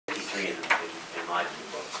my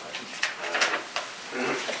blue book. I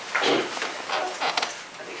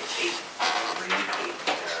think it's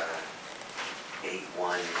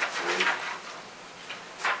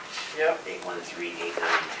 813. Yep. 813,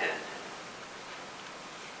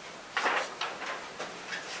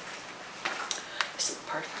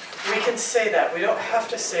 8910. We can say that. We don't have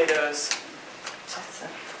to say those.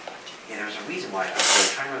 Yeah, there was a reason why I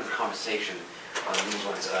was trying to remember the conversation on these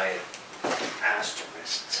ones that I had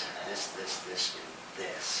asterisked. This, and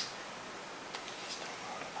this.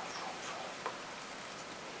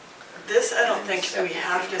 This I don't think we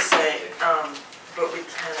have to say, but we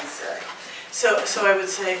can say. So I would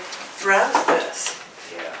say browse this.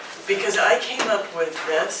 Yeah. Because I came up with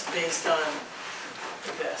this based on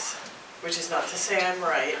this, which is not to say I'm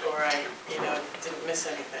right or I, didn't miss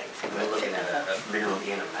anything. We're looking at a minimum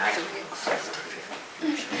and a maximum of 750.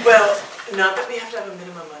 Well, not that we have to have a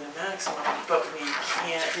minimum and a maximum, but we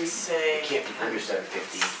can't say. It can't be under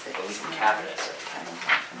 750, but we can cap it at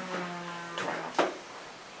 750.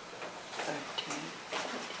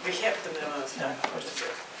 We can't put the minimum as 500.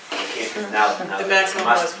 Okay, now The maximum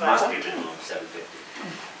was must 500. be minimum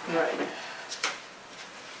 750. Right.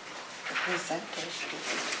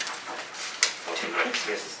 Okay, I guess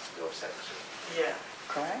it's to go 750. Yeah.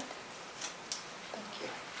 Correct? Thank you.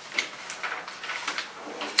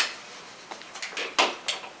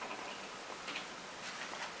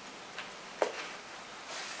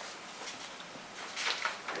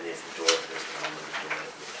 And there's the door, there's the number of the door.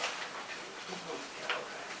 Yeah,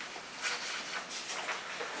 okay.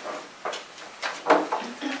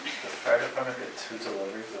 The fire department get 2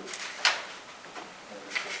 deliveries of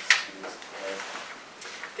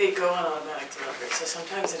They go on automatic delivery, so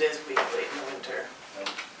sometimes it is weekly in the winter.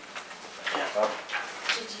 Yeah.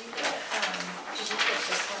 Did you get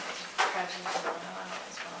this one, Crouching Tijuana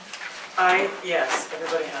as well? Yes,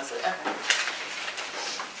 everybody has it. Okay.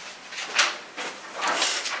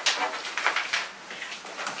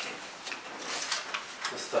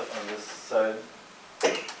 the stuff on this side.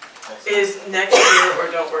 Also. Is next year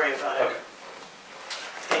or don't worry about it. Okay.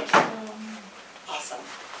 Thank you. Awesome.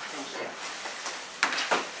 Thank you.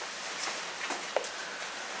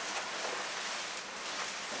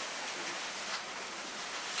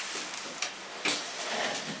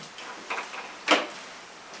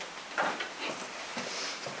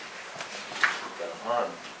 Got 'em on.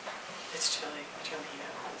 It's chilly. Turn the heat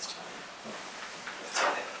out. It's chilly.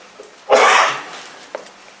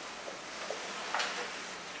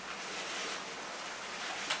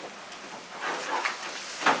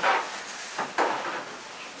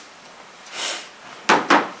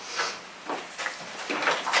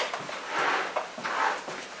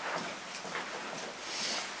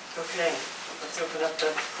 Okay, let's open up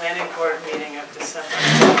the planning board meeting of December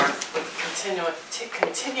 4th with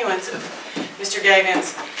continuance of Mr.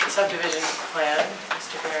 Gagnon's subdivision plan.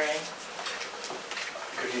 Mr. Berry.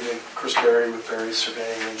 Good evening, Chris Berry with Berry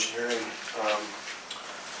Surveying and Engineering.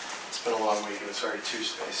 It's been a long week and it's already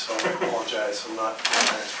Tuesday, so I apologize. I'm not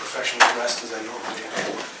as professionally dressed as I normally am.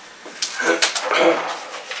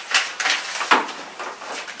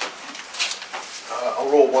 I'll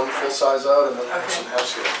roll one full size out and then I'll have some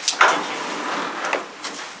housekeeping.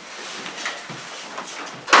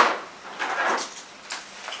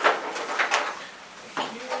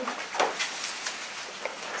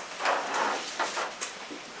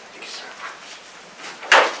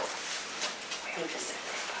 Thank you, sir.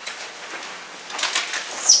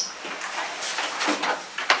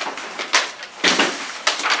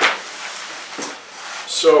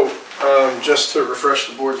 So, just to refresh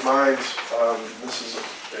the board's minds, this is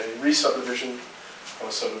a re-subdivision of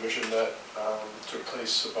a subdivision that took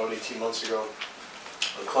place about 18 months ago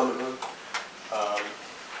on Clement Road.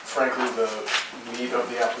 Frankly, the meat of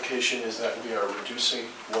the application is that we are reducing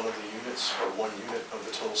one of the units, or one unit of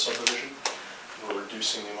the total subdivision. We're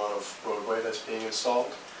reducing the amount of roadway that's being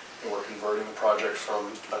installed, and we're converting the project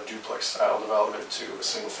from a duplex-style development to a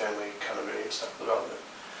single-family condominium-style development.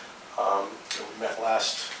 We met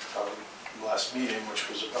last meeting, which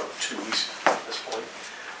was about 2 weeks ago at this point.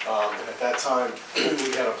 And at that time,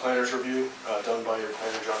 we had a planner's review done by your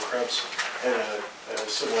planner, John Krebs, and a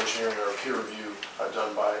civil engineering or a peer review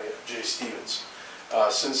done by Jay Stevens.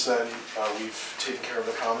 Since then, we've taken care of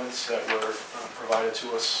the comments that were provided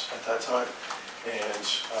to us at that time, and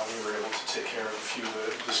we were able to take care of a few of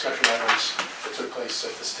the discussion items that took place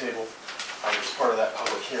at this table as part of that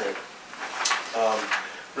public hearing.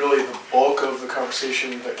 Really, the bulk of the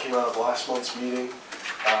conversation that came out of last month's meeting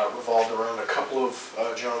revolved around a couple of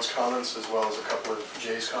John's comments as well as a couple of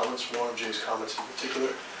Jay's comments, one of Jay's comments in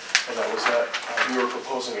particular, and that was that we were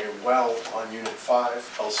proposing a well on Unit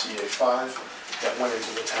 5, LCA 5, that went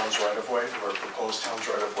into the town's right-of-way, or proposed town's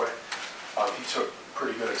right-of-way. He took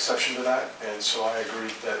pretty good exception to that, and so I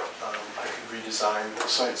agreed that I could redesign the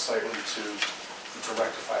site slightly to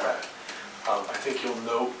rectify that. I think you'll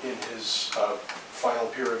note in his final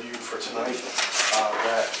peer review for tonight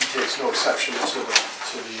that he takes no exception to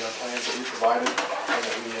the plans that we provided, and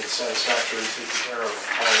that we had satisfactorily taken care of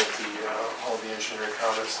all of the engineering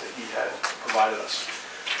comments that he had provided us.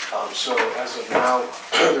 So as of now,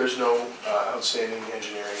 there's no outstanding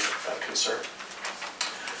engineering concern.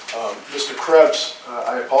 Mr. Krebs,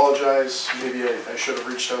 I apologize, maybe I should have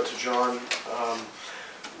reached out to John.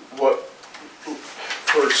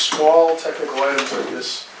 For small technical items like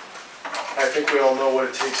this, I think we all know what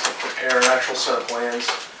it takes to prepare an actual set of plans.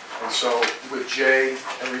 And so with Jay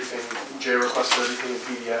requested everything in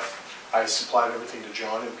PDF. I supplied everything to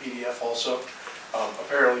John in PDF also.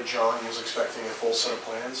 Apparently John was expecting a full set of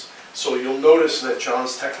plans. So you'll notice that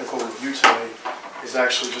John's technical review tonight is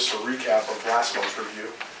actually just a recap of last month's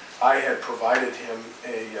review. I had provided him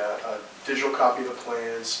a digital copy of the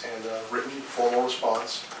plans and a written formal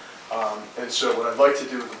response. And so what I'd like to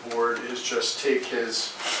do with the board is just take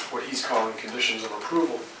what he's calling conditions of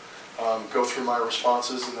approval, go through my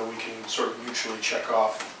responses, and then we can sort of mutually check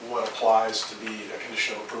off what applies to be a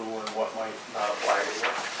condition of approval and what might not apply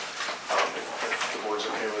anymore, if the board's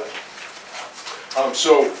okay with it. Let's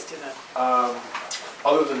do that.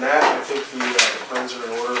 Other than that, I think the plans are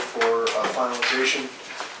in order for finalization.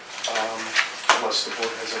 Unless the board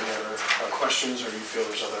has any other questions, or you feel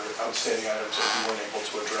there's other outstanding items that you weren't able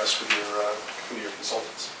to address with your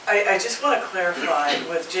consultants. I just want to clarify,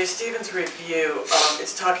 with Jay Stevens' review,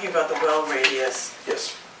 it's talking about the well radius.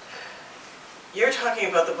 Yes. You're talking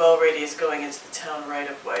about the well radius going into the town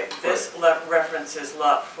right-of-way. This references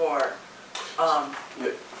lot 4.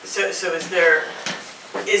 Yeah. So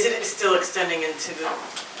is it still extending into the...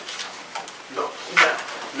 No. No.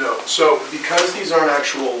 No. So because these aren't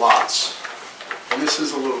actual lots, and this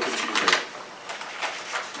is a little confusing,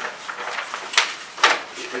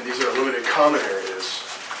 and these are limited common areas.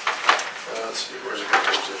 Let's see, where's the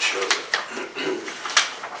page that shows it?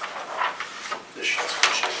 This shows it.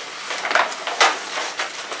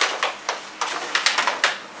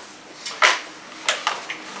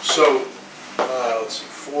 So, let's see,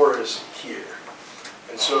 4 is here.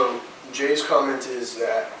 And so Jay's comment is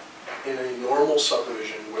that in a normal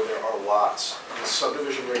subdivision where there are lots, the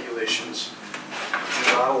subdivision regulations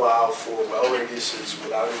do not allow for well radiuses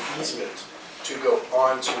without an easement to go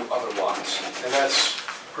onto other lots. And that's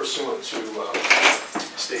pursuant to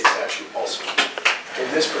state statute also. In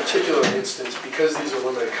this particular instance, because these are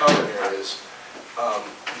limited common areas,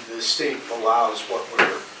 the state allows what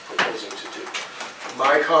we're proposing to do.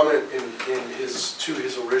 My comment to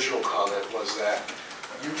his original comment was that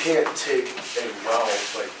you can't take a well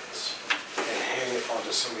like this and hang it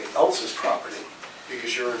onto somebody else's property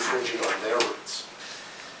because you're infringing on their rights.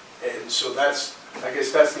 And so I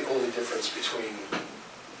guess that's the only difference between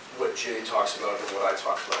what Jay talks about and what I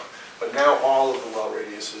talked about. But now all of the well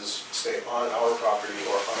radiuses stay on our property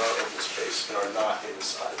or on our open space and are not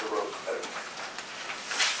inside the road bed.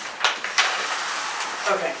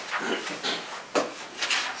 Okay.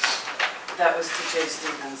 That was to Jay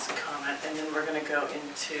Stevens' comment, and then we're going to go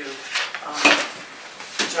into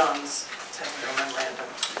John's technical memorandum.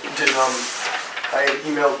 I had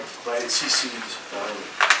emailed, I had CC'd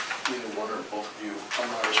either one or both of you on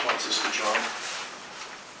my responses to John.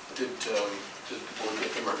 Did the board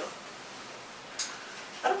get them or no?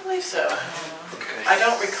 I don't believe so. Okay. I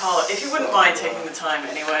don't recall it. If you wouldn't mind taking the time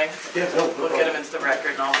anyway, Yeah, no we'll get them into the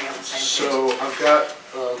record and all be on the same page. So I've got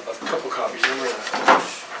a couple copies. We're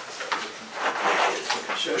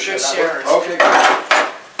good sharers. Okay.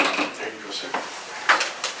 There you go, sir.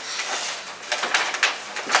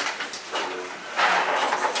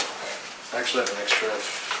 Actually, I have an extra.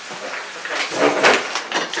 Okay.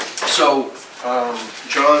 So,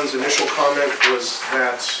 John's initial comment was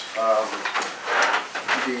that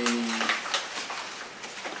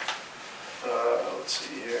let's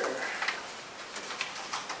see here.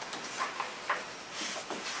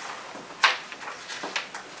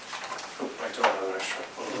 Oh, I don't have an extra.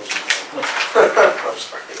 I'm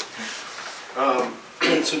sorry.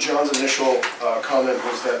 So John's initial comment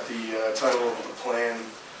was that the title of the plan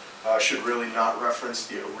should really not reference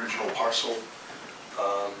the original parcel.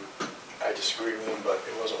 I disagree with him, but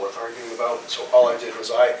it wasn't worth arguing about. So all I did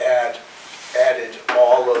was I added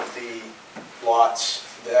all of the lots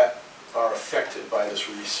that are affected by this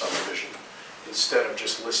re-subdivision instead of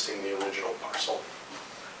just listing the original parcel.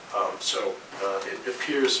 So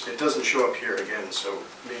it doesn't show up here again, so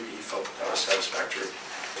maybe he felt that was satisfactory.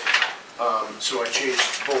 So I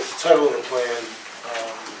changed both the title and the plan,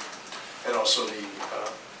 and also the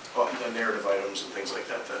narrative items and things like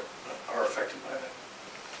that that are affected by that.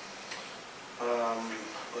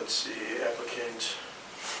 Let's see, applicant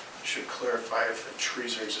should clarify if the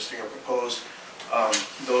trees are existing or proposed.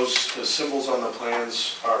 The symbols on the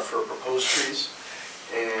plans are for proposed trees,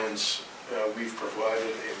 and we've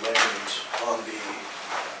provided a legend on the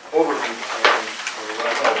overview plan, or what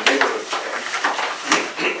I call the neighborhood plan,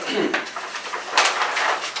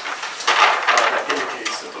 that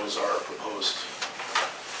indicates that those are proposed,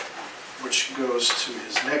 which goes to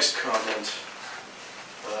his next comment,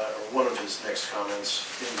 or one of his next comments,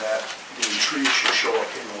 in that the trees should show up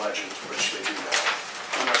in the legend, which they do now.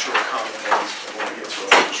 I'm not sure what comment that is, but when we get to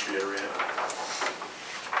it, I'll just reiterate it.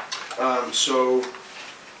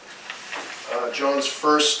 John's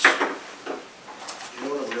first, you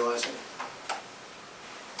know what I'm realizing?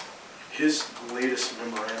 His latest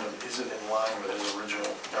memorandum isn't in line with his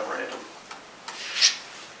original memorandum.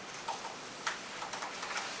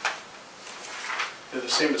 They're the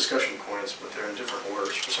same discussion points, but they're in different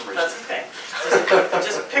orders for some reason. That's okay.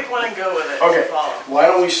 Just pick one and go with it. Okay, Follow. why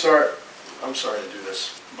don't we start, I'm sorry to do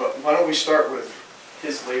this, but why don't we start with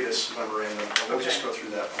his latest memorandum, and we'll just go through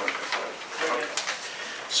that point by point. Okay.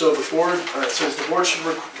 So the board, it says the board should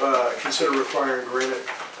consider requiring grading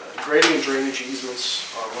and drainage easements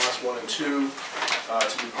on lots 1 and 2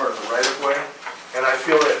 to be part of the right-of-way. And I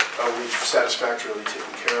feel that we've satisfactorily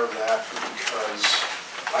taken care of that because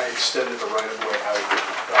I extended the right-of-way out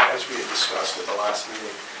as we had discussed at the last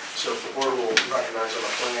meeting. So if the board will recognize on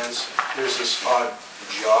the plans, there's this odd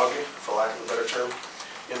jog, for lack of a better term,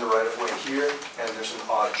 in the right-of-way here, and there's an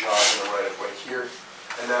odd jog in the right-of-way here.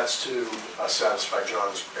 And that's to satisfy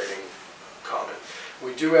John's grading comment.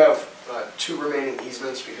 We do have 2 remaining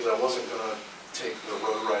easements because I wasn't going to take the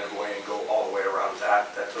road right of way and go all the way around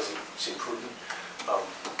that. That doesn't seem prudent.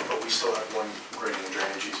 But we still have 1 grading and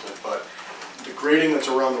drainage easement. But the grading that's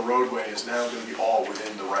around the roadway is now going to be all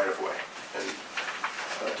within the right of way. And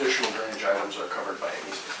additional drainage items are covered by an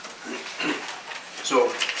easement.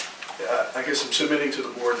 So I guess I'm submitting to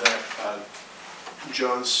the board that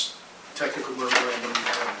John's technical memorandum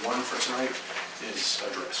 1 for tonight is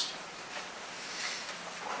addressed.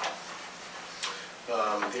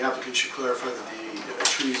 The applicant should clarify that the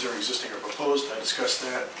trees are existing or proposed. I discussed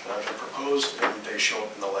that. They're proposed and they show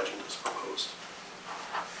up in the legend as proposed.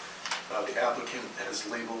 The applicant has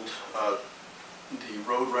labeled the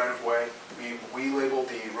road right-of-way. We labeled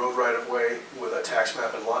the road right-of-way with a tax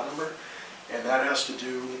map and lot number. And that has to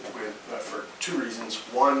do with, for 2 reasons.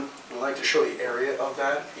 One, we like to show the area of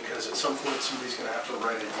that because at some point somebody's going to have to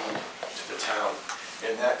write a deed to the town,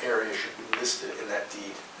 and that area should be listed in that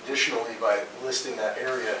deed. Additionally, by listing that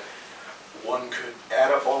area, one could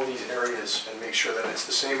add up all these areas and make sure that it's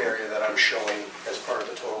the same area that I'm showing as part of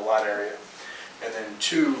the total lot area. And then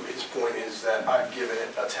 2, his point is that I've given it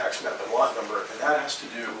a tax map and lot number, and that has to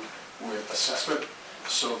do with assessment.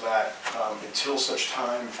 So that until such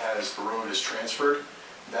time as the road is transferred,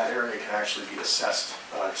 that area can actually be assessed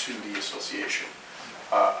to the association.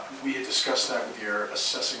 We had discussed that with your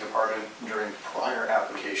assessing department during prior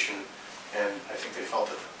application, and I think they felt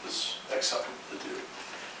that it was acceptable to do.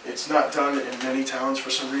 It's not done in many towns for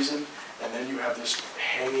some reason, and then you have this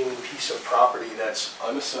hanging piece of property that's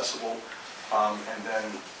unaccessible, and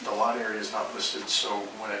then the lot area is not listed, so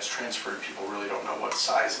when it's transferred, people really don't know what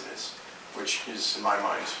size it is, which is, in my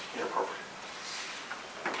mind, inappropriate.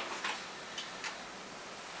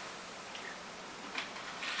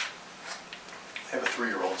 I have a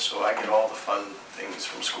 3-year-old, so I get all the fun things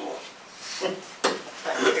from school.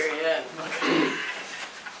 Period.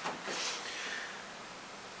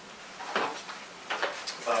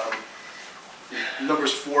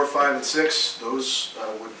 Numbers 4, 5, and 6, those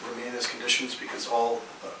would remain as conditions because all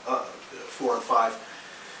 4 and 5,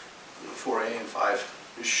 4A and 5,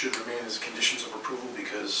 should remain as conditions of approval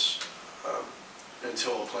because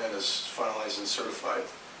until a plan is finalized and certified,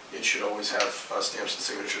 it should always have stamps and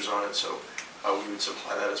signatures on it, so we would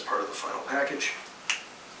supply that as part of the final package.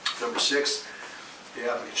 Number 6, the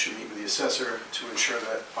applicant should meet with the assessor to ensure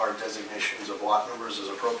that our designations of lot numbers is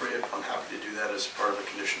appropriate. I'm happy to do that as part of the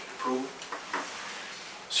condition of approval.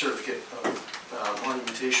 Certificate of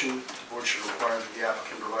monumentation, the board should require that the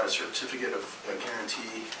applicant provide a certificate of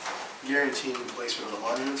guaranteeing the placement of the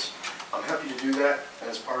monuments. I'm happy to do that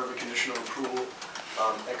as part of the condition of approval,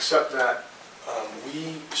 except that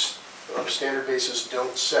we, on a standard basis,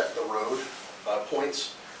 don't set the road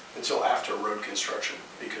points until after road construction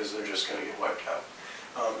because they're just going to get wiped out.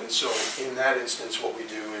 And so in that instance, what we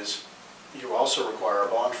do is you also require a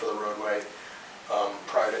bond for the roadway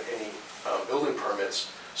prior to any building permits,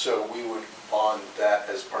 So we would bond that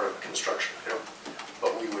as part of the construction item,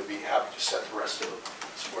 but we would be happy to set the rest of it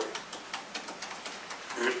for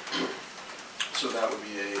you. So that would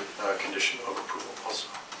be a condition of approval also.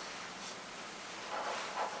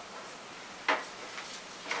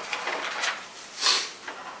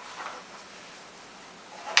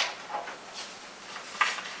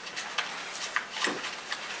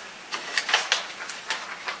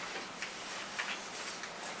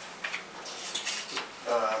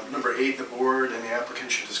 Number 8, the board and the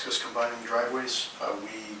applicant should discuss combining driveways.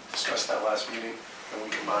 We discussed that last meeting, and we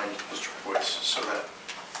combined those driveways, so that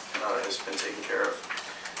has been taken care of.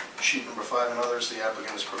 Sheet number 5 and others, the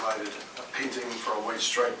applicant has provided a painting for a white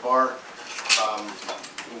stripe bar.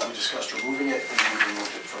 We discussed removing it, and we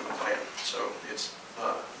removed it from the plan, so it's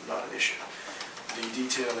not an issue. The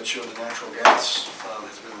detail that showed the natural gas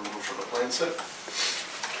has been removed from the plan set.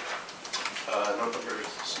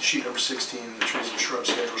 Sheet number 16, the trees and shrub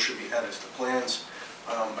schedule should be added to the plans.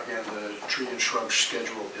 Again, the tree and shrub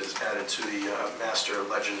schedule is added to the master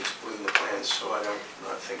legend within the plans, so I don't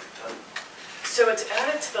think that. So it's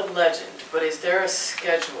added to the legend, but is there a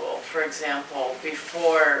schedule, for example,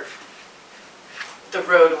 before the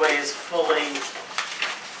roadway is fully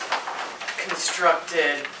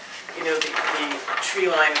constructed, you know, the tree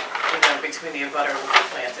line, you know, between the abutter will be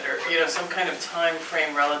planted, or, you know, some kind of time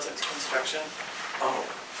frame relative to construction? Oh,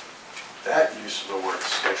 that use of the word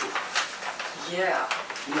schedule. Yeah.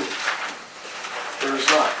 There is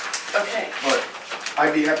not, Okay, but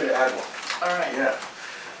I'd be happy to add one. all right. Yeah.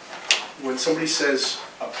 When somebody says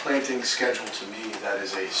a planting schedule, to me, that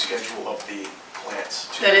is a schedule of the plants.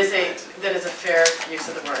 to That be is planted. a fair use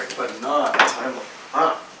of the word. But not a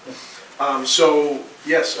timeline. So,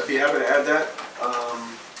 yes, I'd be happy to add that.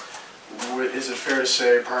 Is it fair to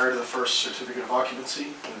say prior to the first certificate of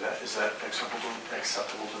occupancy? Is that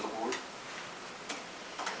acceptable to the board?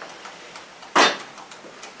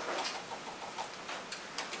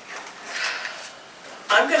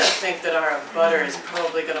 I'm gonna think that our abutter is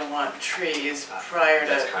probably gonna want trees prior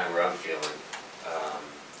That's to, kind of where I'm feeling.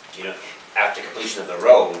 You know, after completion of the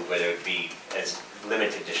road, where there would be as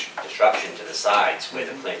limited disruption to the sides where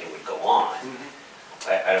the planting would go on,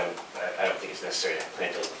 I don't think it's necessary to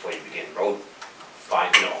plant those before you begin road,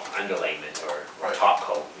 you know, underlayment or Right. top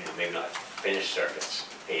coat, you know, maybe not finished surface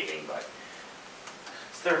paving, but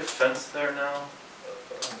Is there a fence there now?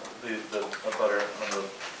 The abutter on the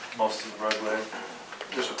most of the roadway?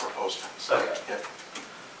 There's a proposed fence. Okay.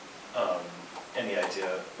 Yeah. Any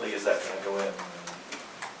idea, like, is that gonna go in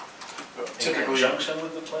Typically, conjunction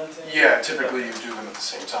with the planting? yeah, typically you do them at the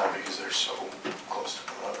same time because they're so close to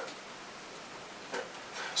one another. Yeah.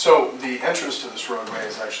 So the entrance to this roadway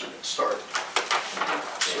has actually been started.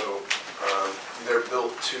 So they're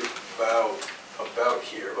built to about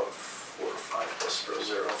here, about 4 or 5 plus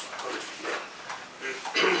 0, 100 feet.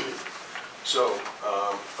 So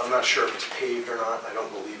I'm not sure if it's paved or not. I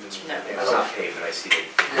don't believe it's. No. it's not paved, but I see the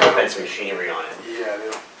Yeah. fence machinery on it. Yeah, they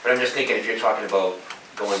don't. But I'm just thinking, if you're talking about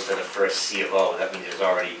going for the first C of O, that means there's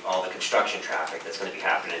already all the construction traffic that's gonna be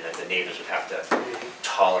happening that the neighbors would have to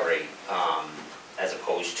tolerate, as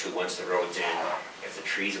opposed to once the road's in, if the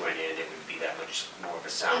trees went in, it would be that much more of a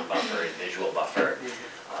sound buffer and visual buffer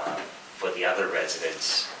for the other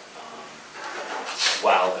residents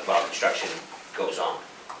while construction goes on.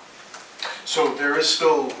 So there is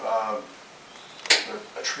still a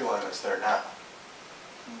tree line that's there now.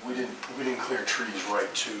 We didn't clear trees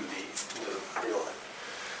right to the tree line.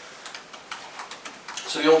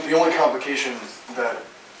 So the only complication that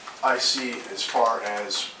I see as far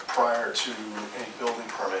as prior to any building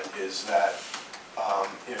permit is that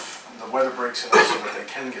if the weather breaks in so that they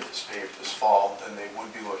can get this paved this fall, then they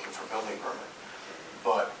would be looking for building permit.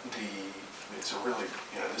 But it's a really,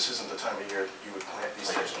 you know, this isn't the time of year that you would plant these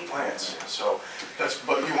types of plants. So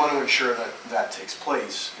but you want to ensure that that takes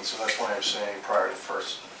place, and so that's why I'm saying prior to the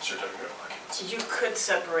first certificate of occupancy. you could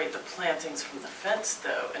separate the plantings from the fence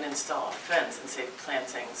though, and install a fence and save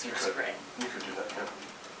plantings You for could. spring. You could do that, yeah.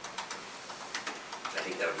 I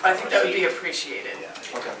think that would be. I think that would be appreciated. Yeah, I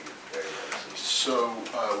think that would be very well received. So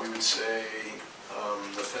we would say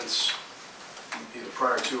the fence either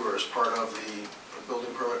prior to or as part of the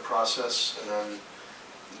building permit process, and then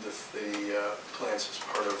the plans as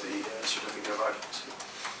part of the certificate of occupancy.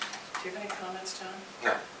 Do you have any comments, John?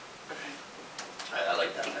 No, Okay. I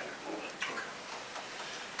like that better.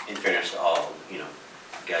 Okay. In fairness to all, you know,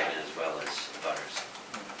 Gagnon as well as the butters.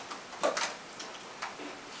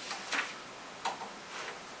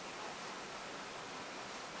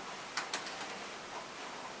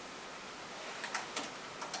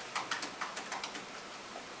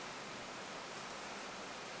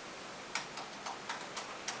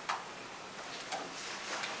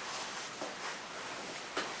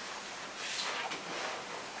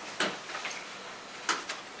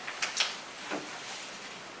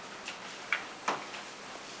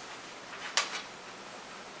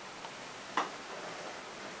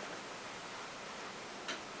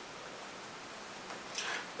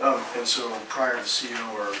 And so prior to CO,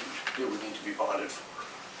 or it would need to be bonded for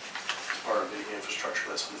as part of the infrastructure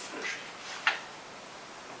that's unfinished.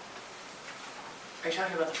 Are you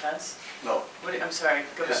talking about the fence? No, I'm sorry,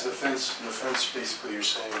 go back. because the fence, basically you're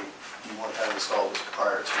saying you want that installed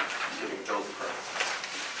prior to getting a building permit.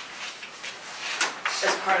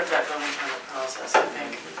 As part of that building permit process, I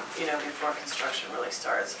think, before construction really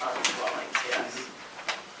starts on dwellings, yes.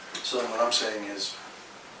 So then what I'm saying is,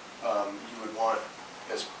 you would want,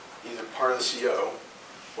 as either part of the CO,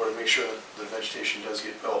 or to make sure that the vegetation does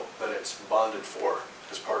get built, that it's bonded for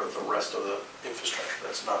as part of the rest of the infrastructure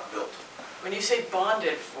that's not built. When you say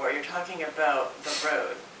bonded for, you're talking about the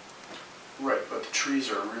road, Right, but the trees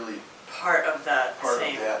are really part of that part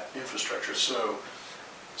same. of that infrastructure. So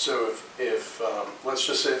if let's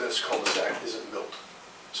just say this cul-de-sac isn't built,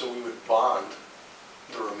 so we would bond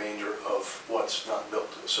the remainder of what's not built.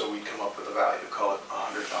 So we'd come up with a value, call it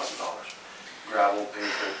 $100,000, gravel,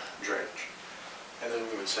 pavement, drainage. And then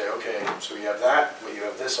we would say, okay, so you have that, but you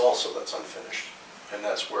have this also that's unfinished, and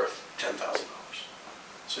that's worth $10,000.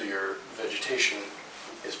 So your vegetation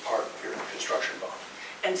is part of your construction bond.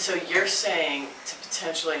 And so you're saying to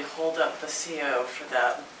potentially hold up the CO for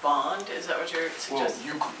that bond? Is that what you're Well, suggesting?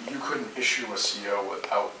 you couldn't issue a CO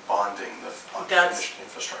without bonding the That's- unfinished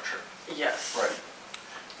infrastructure. Yes. Right.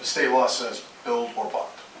 The state law says build or bond,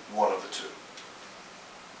 one of the two.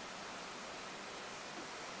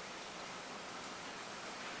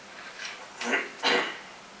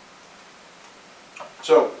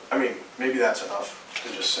 So, I mean, maybe that's enough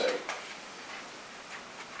to just say,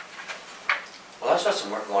 Well, I saw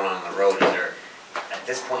some work going on the road. Is there, at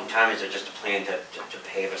this point in time, is there just a plan to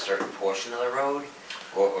pave a certain portion of the road?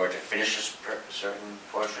 Or to finish a certain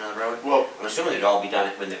portion of the road? well, I'm assuming it'd all be done,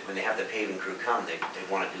 when they have the paving crew come, they'd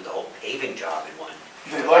want to do the whole paving job in one.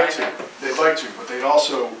 they'd like to, but they'd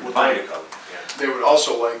also would Binder like, coat, yeah. they would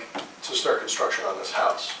also like to start construction on this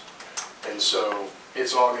house. And so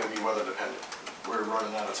it's all gonna be weather dependent. We're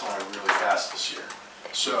running out of time really fast this year.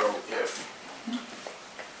 So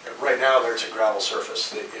right now there's a gravel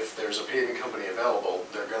surface. If there's a paving company available,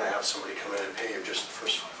 they're gonna have somebody come in and pave just the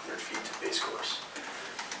first 500 feet to base course.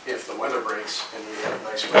 If the weather breaks and we have a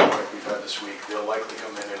nice weather like we've had this week, they'll likely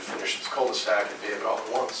come in and finish this cul-de-sac and pave it all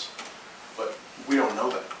at once. But we don't know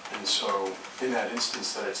that. And so in that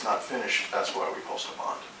instance that it's not finished, that's why we post a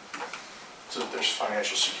bond. So that there's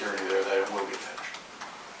financial security there that it will get finished.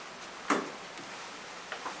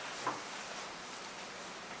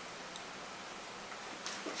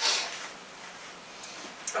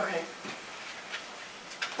 Okay.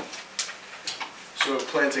 So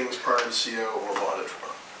plantings prior to CO or bonded for.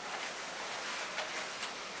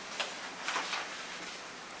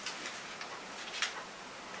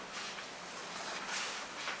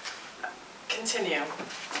 Continue,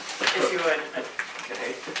 if you would.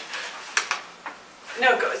 Okay.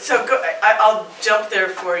 No, I'll jump there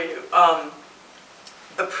for you.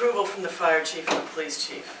 Approval from the fire chief and the police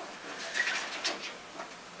chief.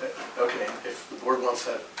 Okay, if the board wants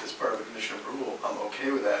that as part of the condition of approval, I'm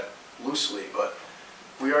okay with that loosely, but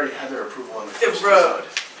we already had their approval on the first The road,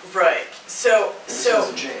 design. right. So, And this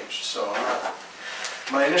hasn't changed, so I'm not,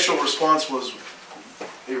 my initial response was,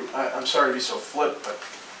 I'm sorry to be so flip, but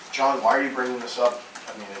John, why are you bringing this up?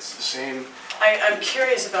 I mean, it's the same. I'm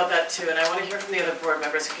curious about that too, and I want to hear from the other board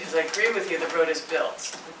members, because I agree with you, the road is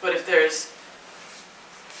built. But if there's,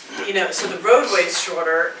 so the roadway's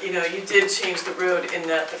shorter, you did change the road in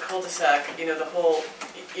that the cul-de-sac, the whole,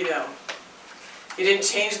 you didn't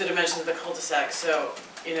change the dimensions of the cul-de-sac, so,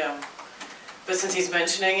 but since he's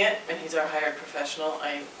mentioning it, and he's our hired professional,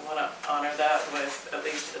 I want to honor that with at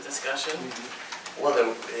least a discussion. Well,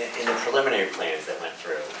 in the preliminary plans that went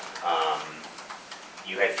through,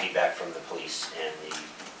 you had feedback from the police and the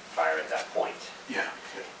fire at that point. Yeah.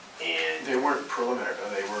 And They weren't preliminary,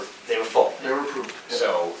 they were full. they were approved. Yeah.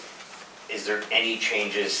 So, is there any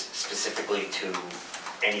changes specifically to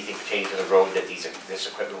anything pertaining to the road that this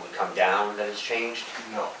equipment would come down that has changed?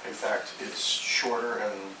 No, in fact, it's shorter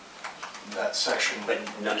and that section. But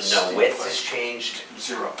no is width steep, has changed? but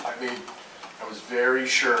zero. I was very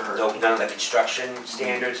sure. None of the construction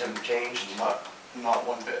standards have changed? Not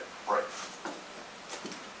one bit, right.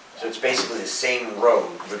 So it's basically the same road,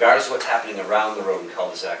 regardless of what's happening around the road in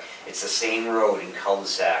cul-de-sac, it's the same road in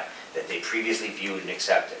cul-de-sac that they previously viewed and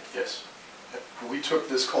accepted. Yes. We took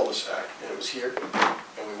this cul-de-sac and it was here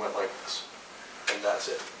and we went like this. And that's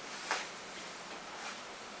it.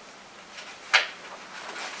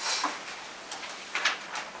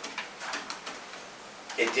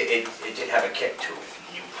 It did have a kick to it.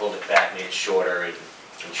 You pulled it back, made it shorter, and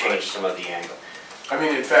changed some of the angle. I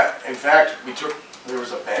mean, in fact, there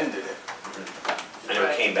was a bend in it. And it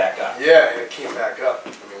Right. came back up. Yeah, and it came back up. I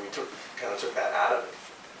mean, we kind of took that out of it.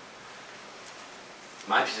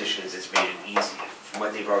 My position is it's made it easy. From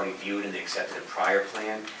what they've already viewed and they accepted a prior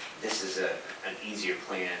plan, this is an easier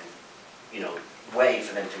plan, way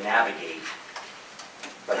for them to navigate.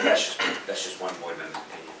 But that's just one board member's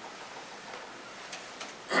opinion.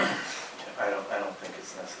 I don't think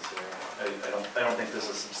it's necessary. I don't think this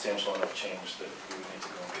is substantial enough change that we would need to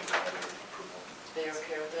go and get another approval. Are you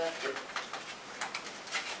okay with that?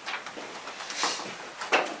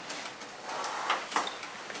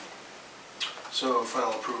 So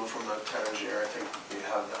final approval from the town engineer, I think we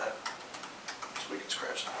have that. So we can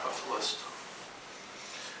scratch that off the list.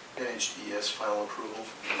 NHDES final approval.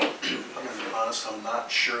 I'm gonna be honest, I'm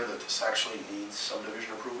not sure that this actually needs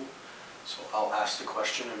subdivision approval. So I'll ask the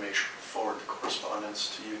question and make sure to forward the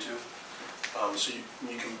correspondence to you two. So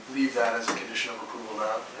you can leave that as a condition of approval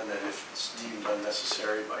now, and then if it's deemed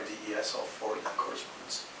unnecessary by DES, I'll forward that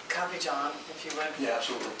correspondence. Copy John, if you would. Yeah,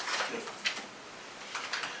 absolutely. Yep.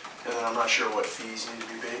 And then I'm not sure what fees need to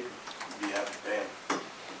be paid. We'd be happy to pay them.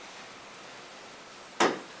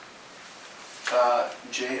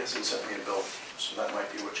 Jay hasn't sent me a bill, so that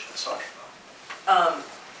might be what you're talking about.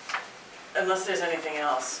 Unless there's anything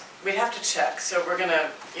else. We'd have to check, so we're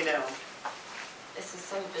gonna, This is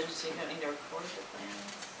subdivision, so you don't need to record the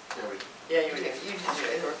plans. Yeah, we, yeah, you You would.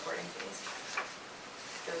 do the recording fees.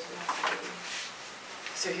 Those would have to be.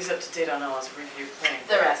 So he's up to date on all his review planning.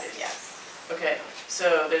 The rest, board fees. yes. Okay,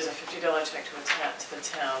 so there's a $50 check to the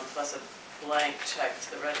town, plus a blank check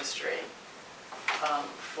to the registry,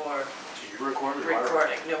 for do you record or do I record?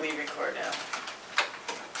 recording. No, we record now.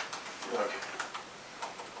 Okay.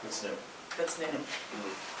 It's new. That's new.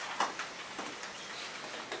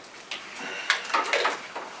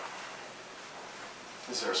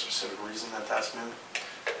 Is there a specific reason that that's new?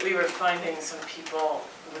 We were finding some people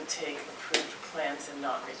would take approved plans and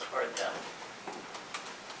not record them.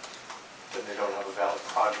 That they don't have a valid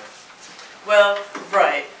project? Well,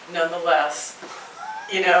 right, nonetheless,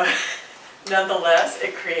 nonetheless,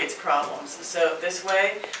 it creates problems. So this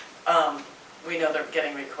way, we know they're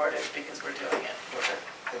getting recorded because we're doing it. Okay.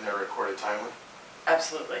 And they're recorded timely?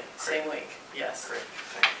 Absolutely, same week, yes. Great,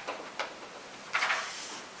 thank you.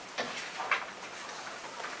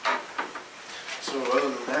 So other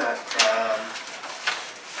than that,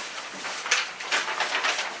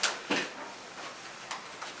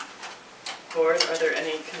 Board, are there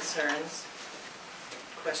any concerns,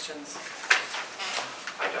 questions?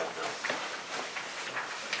 I don't know.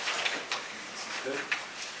 This is good.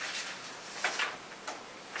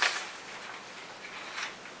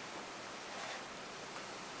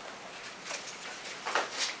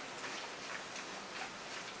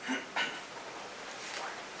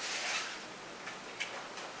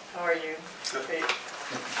 How are you? Good. Great.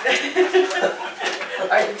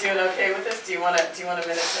 Are you doing okay with this? Do you want a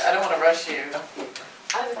minute? I don't want to rush you.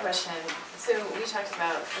 I have a question. So we talked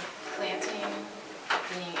about the planting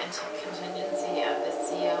being into contingency of the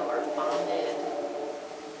CO or bonded.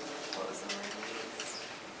 What was the word you used?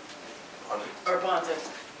 Or bonded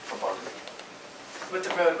Bonded. with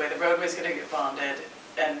the roadway. The roadway's going to get bonded,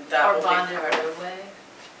 and that will Or be bonded covered. roadway?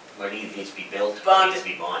 Well, it either needs to be built or it Bonded. needs to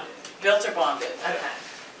be bonded. Built or bonded, Okay,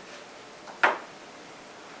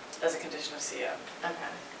 as a condition of CO.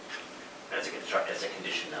 okay, As a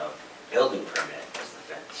condition of building permit as the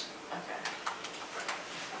fence. okay.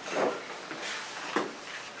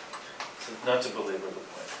 So not to belabor the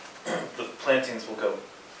point, the plantings will go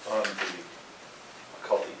on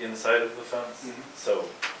called the inside of the fence, Mhm. so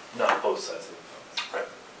not both sides of the fence. Right.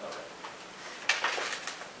 Okay.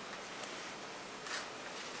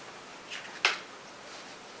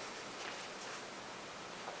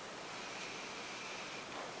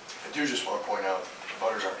 I do just want to point out, the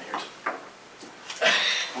butters aren't here today.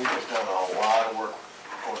 We have done a lot of work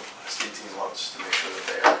over the last 18 months to make sure that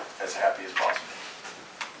they are as happy as possible.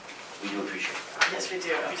 We do appreciate that. Yes, we do,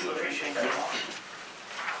 We do absolutely. appreciate Thank that. you.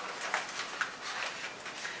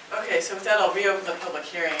 Okay, so with that, I'll reopen the public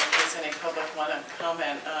hearing in case any public want to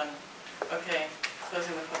comment on, okay,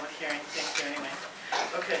 closing the public hearing, thank you anyway.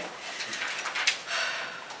 Okay.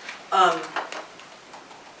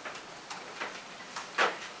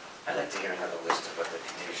 I'd like to hear another list of what the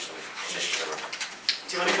conditions are.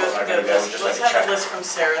 Do you want to go through I'm the gonna go list? just Let's like a have a check. list from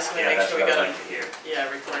Sarah, so we Yeah, make that's sure what we I'd got like them, to hear. yeah,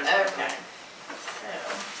 recorded. Okay.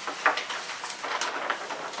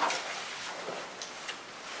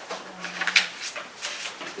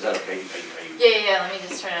 Is that okay? Are you? Yeah, let me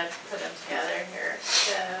just try to put them together here.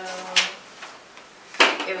 So,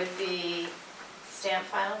 it would be stamp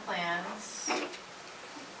final plans,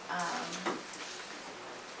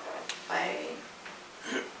 by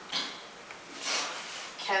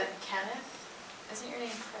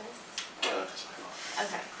office? Yeah, that's my fault.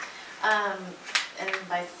 Okay. And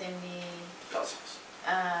by Cindy, Dozens.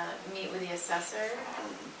 meet with the assessor,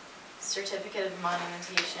 certificate of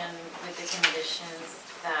monumentation with the conditions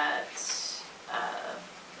that,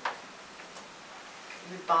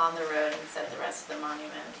 we bond the road and set the rest of the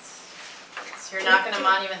monuments. So you're not gonna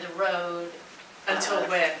monument the road. Until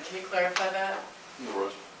when? Can you clarify that? The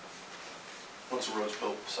roads. Once the road's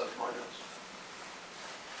built, set the monuments.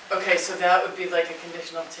 Okay, so that would be like a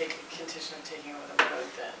condition of taking over the road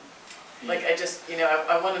then? Like, I just,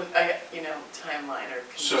 I want to, timeline or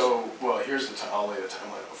condition. So, well, I'll lay the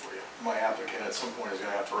timeline out for you. My applicant at some point is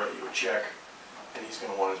gonna have to write you a check, and he's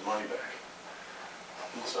gonna want his money back.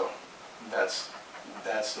 And so, that's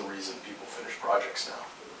the reason people finish projects now.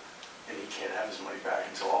 And he can't have his money back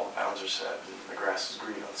until all the bounds are set and the grass is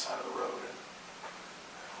green on the side of the road. And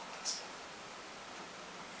that's-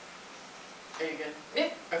 Are you good?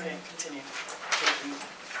 Yeah. Okay, continue.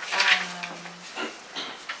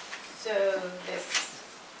 So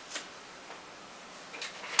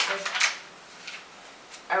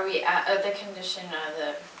are we at the condition of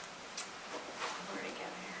the, where to go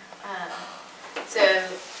here? So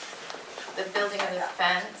the building of the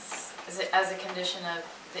fence, is it as a condition of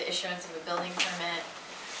the issuance of a building permit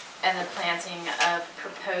and the planting of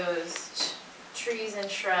proposed trees and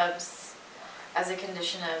shrubs as a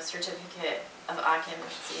condition of certificate of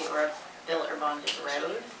occupancy or a built or bonded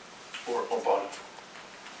road? Or bonded.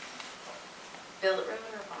 Built road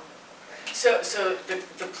or bonded road? So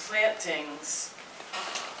the plantings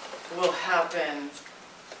will happen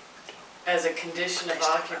as a condition of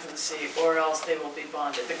occupancy, or else they will be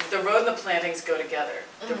bonded. The road and the plantings go together.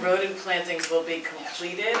 The Mhm. road and plantings will be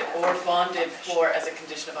completed or bonded for as a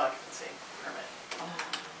condition of occupancy permit.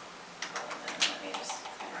 Let me just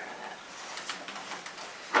clarify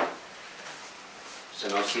that. So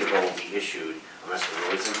no C of O will be issued unless the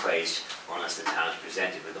road is in place or unless the town is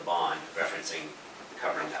presented with a bond referencing the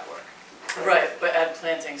covering that work. Right, but add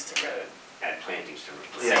plantings to road. Add plantings to,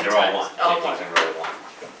 Same yeah, they're all time, one. all Plantings and road are one.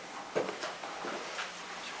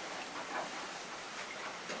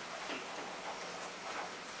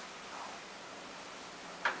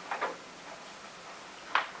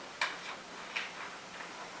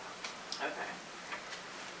 Okay.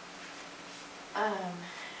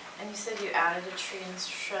 And you said you added a tree and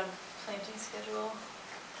shrub planting schedule?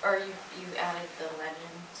 Or you added the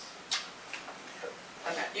legend?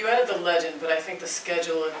 Okay. You added the legend, but I think the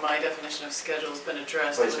schedule and my definition of schedule has been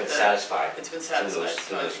addressed. But it's been with the- satisfied. It's been through satisfied, those- so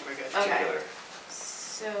through I those think we're good. Okay. particular-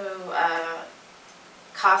 So,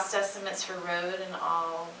 cost estimates for road and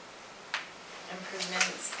all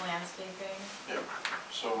improvements, landscaping? Yep.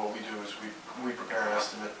 So what we do is we prepare an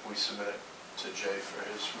estimate, we submit it to Jay for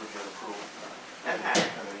his review and approval. And Okay.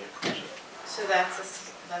 then he approves it. So that's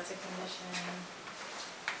a condition.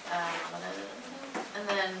 And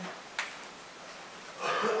then,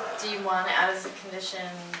 do you want to add as a condition,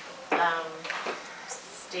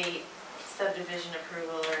 state subdivision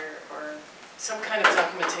approval or? Some kind of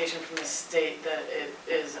documentation from the state that it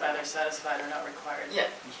is either satisfied or not required. Yeah,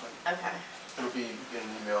 That's fine. okay, It'll be in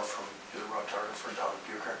an email from either Rob Target or Don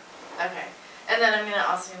Bucher. okay. And then I'm gonna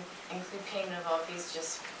also include payment of all fees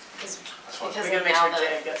just because That's fine. We of gotta make now sure the,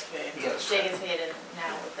 Jay gets paid. Yes. Jay gets paid and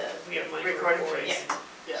now with the, We have money for Recording recording. fees.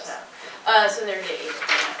 Yes. so they're dated, it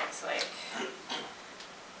looks like.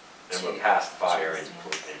 And we're past fire and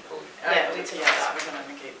pollution. Yeah, we Yes, took we're that off. gonna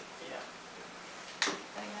negate, yeah. I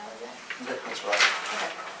think that was it. Yeah, that's right. Okay.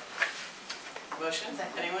 Motion,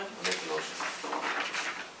 Second. anyone? I'll make the motion. Oh,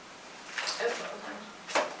 hold on.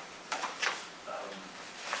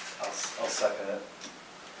 I'll second it.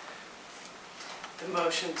 The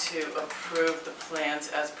motion to approve the plans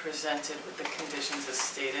as presented with the conditions as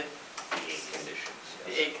stated, The 8 conditions.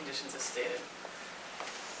 the yes. 8 conditions as stated.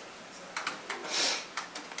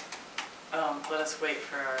 Let us wait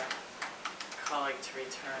for our colleague to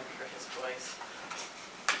return for his voice.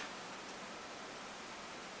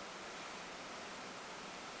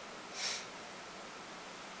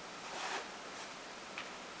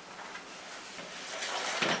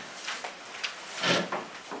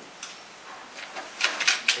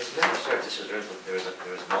 Yes, let me start this, there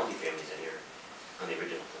was multi-families in here on the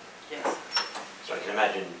original plan. Yes. So I can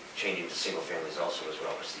imagine changing to single families also was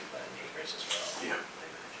well received by the neighbors as well. Yeah. I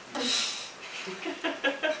imagine.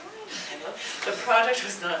 The project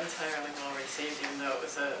was not entirely well received, even though it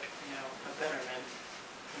was a betterment.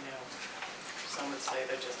 Some would say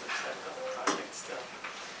they're just upset about the project still.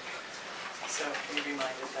 So we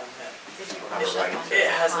reminded them that Did you Have a push right up on to- it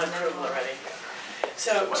has an on them? approval already.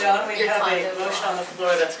 So, John, we Your have a condo motion on the law.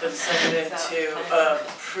 floor that's been seconded Is that to fine?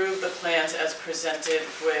 approve the plans as presented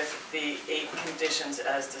with the 8 conditions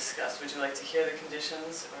as discussed. Would you like to hear the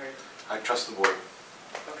conditions, or, I trust the board.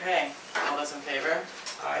 okay, all those in favor?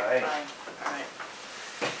 Aye. All right.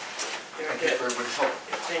 Very Thank you good. for everybody's help.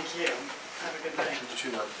 Thank you. Have a good night. You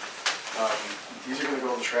too, now. These are gonna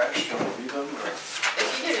go in the trash, do you want to leave them, or?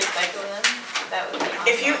 If you could recycle them, that would be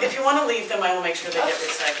awesome. If you want to leave them, I will make sure they get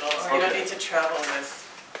recycled. You don't Okay. need to travel with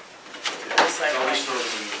I'll recycling. just throw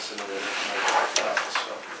them in the incinerator tonight,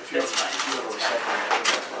 so if you have, That's fine. if you have a recycling,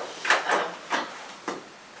 that's fine.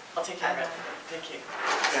 I'll take care of it. Thank you.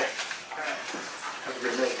 Okay, All right. have a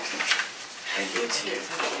great night. You too.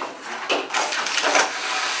 Thank you.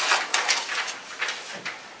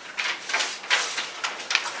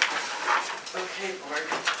 Okay, board.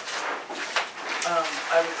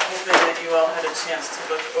 I'm hoping that you all had a chance to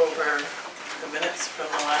look over the minutes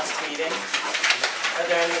from the last meeting. Are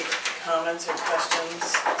there any comments or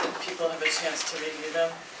questions? Did people have a chance to review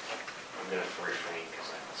them? I'm gonna refrain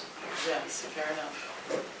because I wasn't here. Yes, fair enough.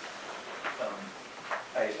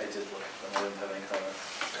 I did look at them, I didn't have any comments.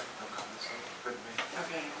 No comments, good to me.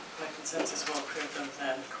 Okay, by consensus, we'll approve them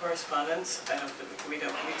then. Correspondence, we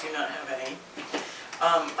do not have any.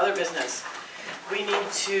 Other business, we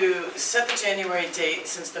need to set the January date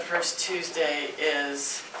since the first Tuesday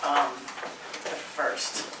is the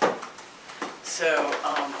 1st. So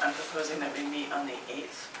I'm proposing that we meet on the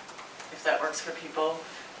 8th, if that works for people.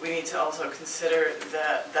 We need to also consider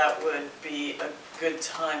that that would be a good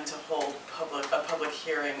time to hold a public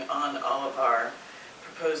hearing on all of our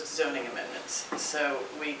proposed zoning amendments. So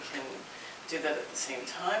we can do that at the same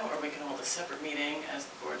time, or we can hold a separate meeting as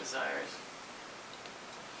the board desires.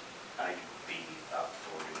 I'd be up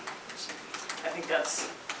for doing this meeting. I think that's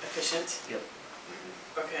efficient. Yep.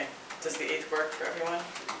 Okay, does the 8th work for everyone?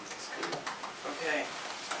 Okay,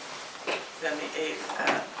 then the 8th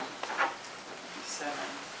at 7,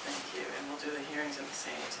 thank you, and we'll do the hearings at the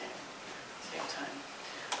same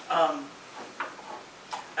time.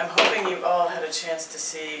 I'm hoping you all had a chance to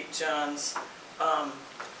see John's,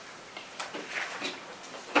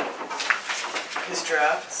 his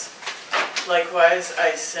drafts. Likewise,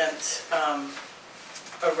 I sent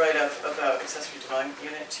a write-up about accessory dwelling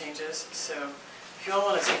unit changes, so if you all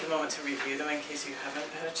want to take a moment to review them in case you haven't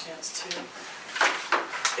had a chance to,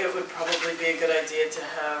 it would probably be a good idea to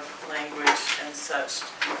have language and such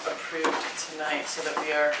approved tonight so that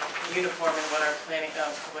we are uniform in what our planning,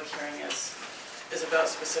 public hearing is about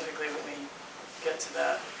specifically when we get to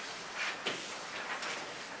that.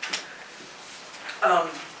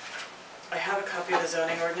 I have a copy of the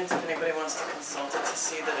zoning ordinance if anybody wants to consult it to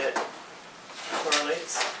see that it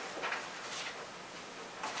correlates.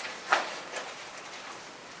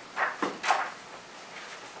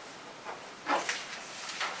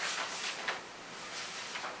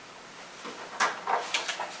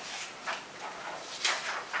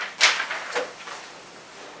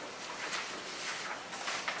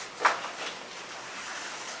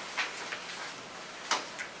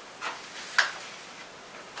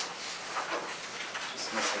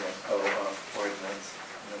 Just missing it, ordinance,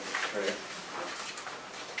 number 3.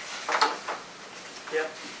 Yep.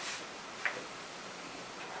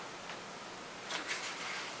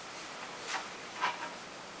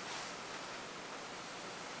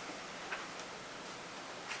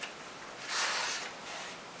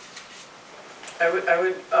 I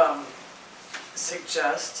would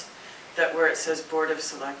suggest that where it says Board of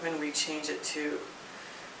Selectmen, we change it to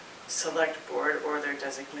Select Board or their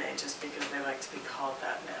designate, just because they like to be called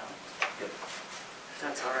that now. Yep. If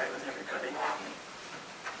that's all right with everybody.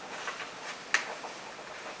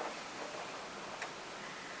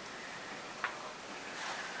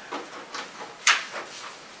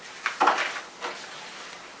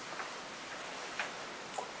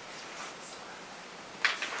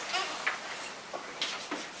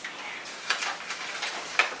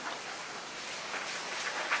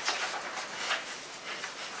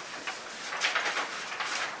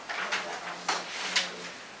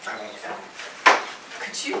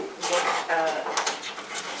 Could you look at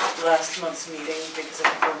last month's meeting, because I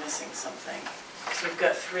think we're missing something. So we've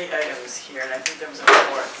got 3 items here, and I think there was a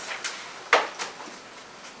 4th.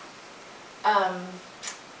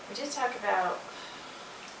 We did talk about,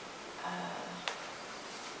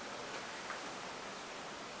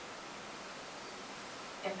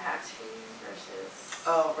 impact fee versus.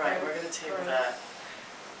 Oh, right, we're gonna table that.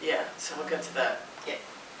 Yeah, so we'll get to that. Yeah.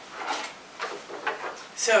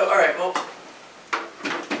 So, all right, well,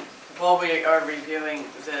 while we are reviewing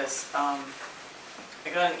this, I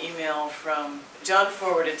got an email from, John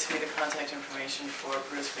forwarded to me the contact information for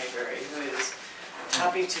Bruce Mayberry, who is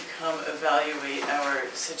happy to come evaluate our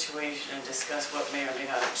situation and discuss what may or may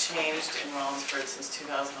not have changed in Rollinsford since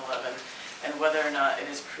 2011, and whether or not it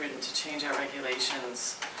is prudent to change our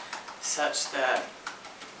regulations such that,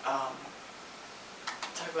 talk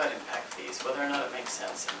about impact fees, whether or not it makes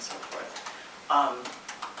sense and so forth.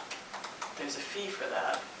 There's a fee for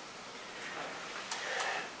that.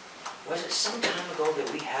 Was it some time ago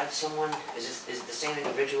that we had someone, is it the same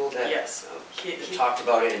individual that? Yes. That talked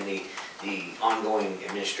about it and the ongoing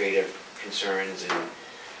administrative concerns and?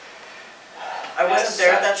 I wasn't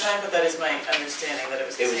there at that such. time, but that is my understanding, that it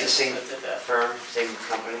was the It was the same same person that did that. firm, same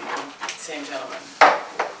company? Same gentleman.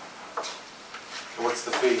 What's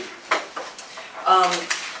the fee?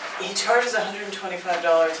 He charges $125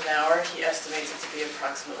 an hour. He estimates it to be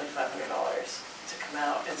approximately $500 to come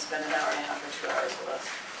out and spend an hour and a half or 2 hours with us.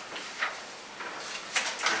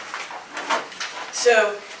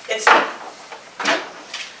 So it's,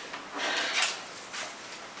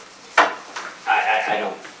 I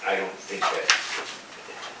don't think that,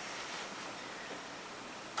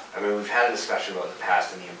 I mean, we've had a discussion about the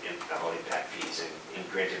past and about impact fees,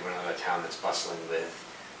 and granted, we're not a town that's bustling with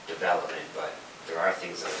development, but there are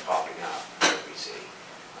things that are popping up that we see.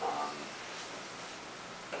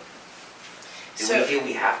 Do we So- feel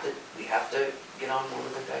we have to get on board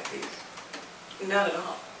with impact fees? not at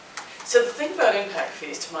all. So the thing about impact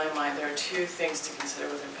fees, to my mind, there are two things to consider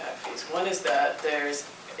with impact fees. One is that there's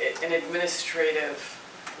an administrative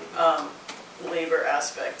labor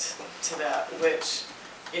aspect to that, which,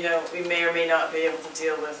 you know, we may or may not be able to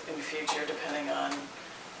deal with in the future, depending on,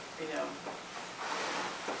 you know,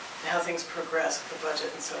 how things progress with the budget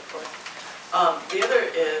and so forth. The other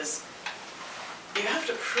is, you have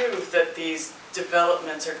to prove that these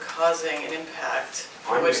developments are causing an impact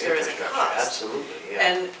for On which there is a infrastructure, cost. Absolutely, yeah.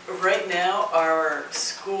 And right now, our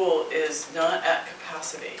school is not at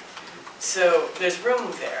capacity. So there's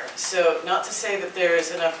room there. So not to say that there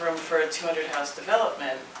is enough room for a 200-house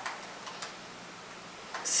development.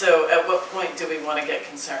 So at what point do we want to get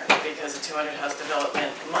concerned? Because a 200-house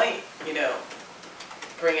development might, you know,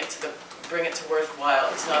 bring it to worthwhile.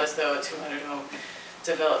 It's not as though a 200-home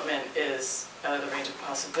development is out of the range of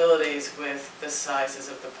possibilities with the sizes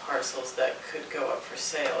of the parcels that could go up for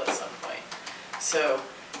sale at some point. So,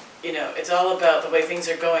 you know, it's all about the way things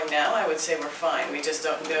are going now. I would say we're fine. We just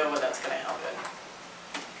don't know when that's going to happen.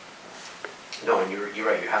 No, and you're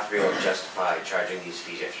right, you have to be able to justify charging these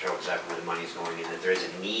fees, you have to show exactly where the money's going, and that there is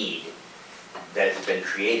a need that has been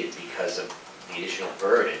created because of the additional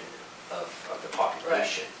burden of the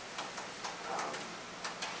population.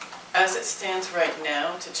 As it stands right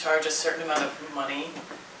now, to charge a certain amount of money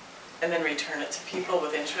and then return it to people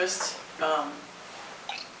with interest,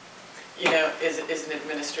 you know, is an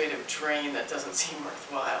administrative drain that doesn't seem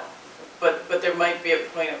worthwhile. But there might be a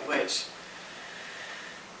point at which.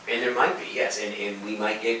 And there might be, yes, and we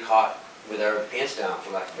might get caught with our pants down,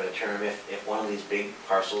 for lack of a better term, if one of these big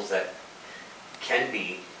parcels that can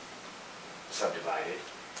be subdivided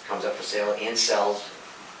comes up for sale and sells,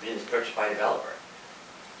 and is purchased by a developer.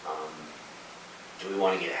 Do we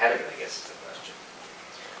want to get ahead of it, I guess is the question.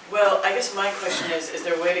 Well, I guess my question is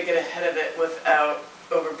there a way to get ahead of it without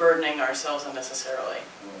overburdening ourselves unnecessarily?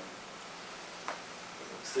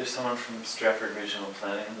 Is there someone from Stratford Regional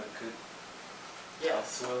Planning that could help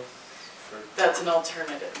Yes, us for that's an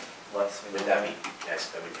alternative. less? Would that be,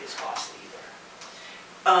 that would be as costly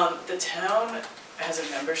either. The town has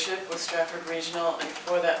a membership with Stratford Regional, and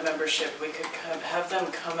for that membership, we could have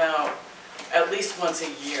them come out at least once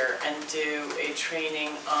a year and do a training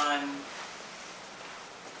on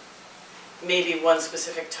maybe one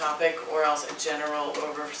specific topic, or else a general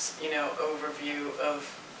overview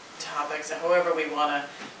of topics, however we want to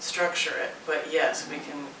structure it. But yes, we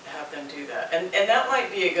can have them do that. And that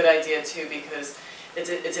might be a good idea too, because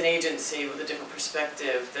it's an agency with a different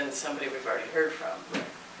perspective than somebody we've already heard from.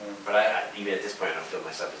 But even at this point, I don't feel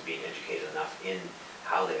myself as being educated enough in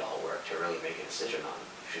how they all work to really make a decision on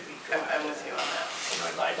should we go after I'm with you on that. You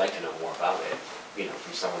know, I'd like to know more about it, you know,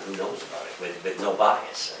 from someone who knows about it, with no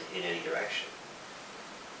bias in any direction.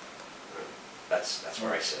 That's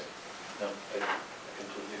where I sit. No, I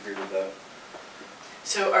completely agree with that.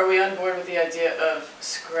 So are we on board with the idea of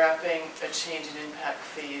scrapping a change in impact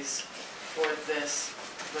fees for this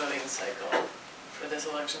voting cycle, for this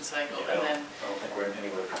election cycle? I And then, don't think we're in any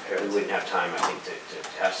way prepared. We wouldn't have time, I think,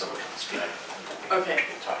 to have someone come speak. Okay.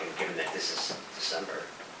 Talking, given that this is December.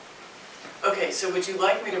 okay, so would you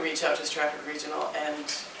like me to reach out to Stratford Regional and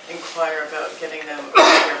inquire about getting them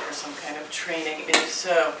over here for some kind of training? And if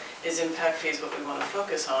so, is impact fees what we want to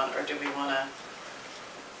focus on, or do we want to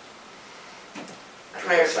I think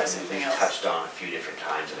that's prioritize something something we've else? touched on a few different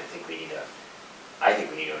times, and I think we need to I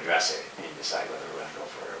think we need to address it and decide whether we're gonna go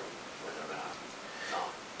for it, or whether we're gonna,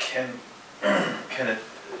 no. Can it,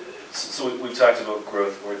 so we've talked about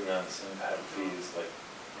growth ordinance and impact fees, like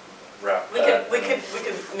wrap We that.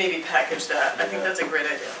 could maybe package that, I think that's a great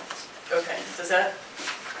idea. Okay, does that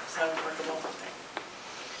sound workable?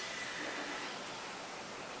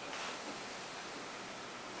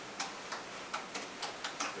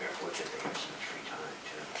 We're fortunate they have so much free time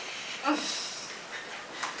too.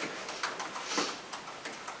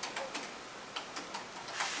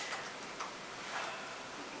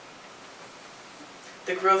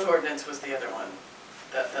 The growth ordinance was the other one.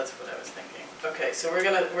 That's what I was thinking. Okay, so we're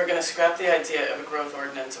gonna scrap the idea of a growth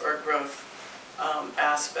ordinance or a growth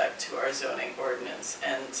aspect to our zoning ordinance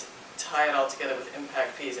and tie it all together with impact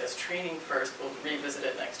fees as training first. We'll revisit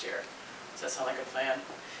it next year. Does that sound like a plan?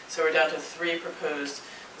 So we're down to 3 proposed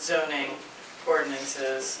zoning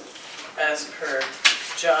ordinances as per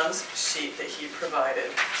John's sheet that he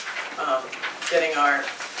provided. Getting our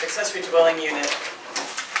accessory dwelling unit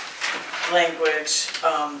language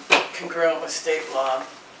congruent with state law.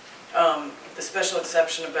 The special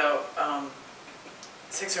exception about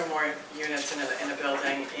 6 or more units in a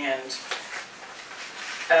building and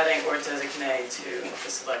adding or designate to the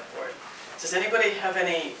select board. Does anybody have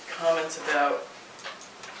any comments about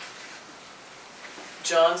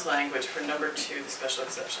John's language for number 2, the special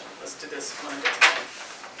exception? Let's do this one at a time.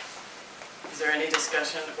 Is there any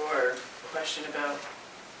discussion or question about?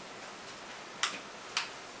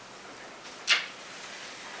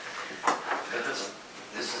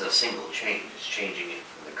 This is a single change, it's changing it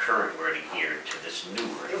from the current wording here to this new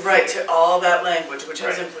wording. Right, to all that language, which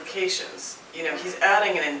has Right. implications. You know, he's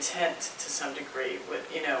adding an intent to some degree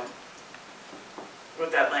with, you know,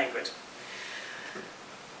 with that language.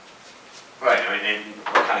 Right, I mean, and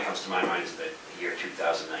what kind of comes to my mind is the year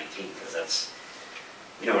 2019, because that's,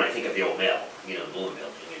 you know, when I think of the old mill, you know, the Bloom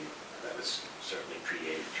building, and that was certainly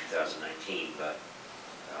predated 2019, but,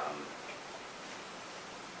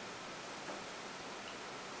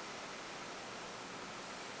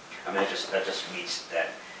 I mean, that just meets that,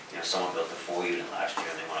 you know, someone built a 4-unit last year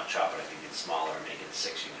and they want to chop it up even smaller and make it a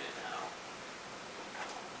 6-unit now,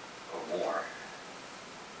 or more.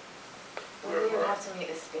 Well, we would have to meet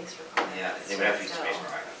the space requirements. Yeah, they would have to use so- space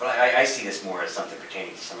requirement, but I see this more as something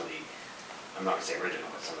pertaining to some of the, I'm not gonna say original,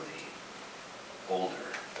 but some of the older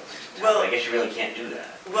buildings in town. Well- But I guess you really can't do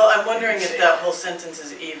that. Well, I'm wondering if Safe. that whole sentence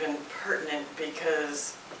is even pertinent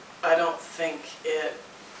because I don't think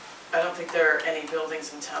there are any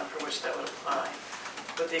buildings in town for which that would apply.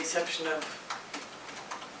 With the exception of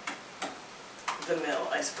the mill,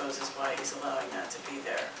 I suppose, is why he's allowing that to be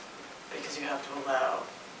there. Because you have to allow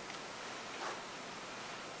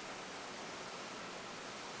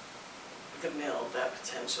the mill that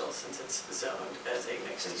potential since it's zoned as a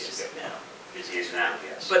mixed Since use it's- now. It is now,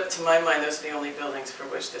 yes. But to my mind, those are the only buildings for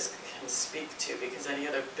which this can speak to, because any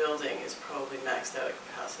other building is probably maxed out at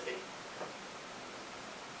capacity.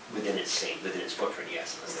 Within its footprint,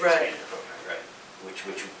 yes, unless they Right. expand the footprint, right, which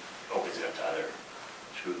opens it up to other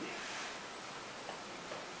scrutiny.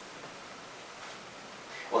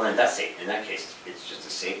 Well, then in that case, it's just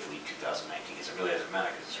a safe to leave 2019, because it really doesn't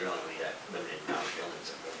matter, because it's really only that limited amount of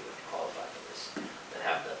buildings that really would qualify for this, that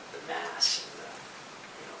have the mass and the,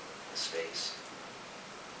 you know, the space.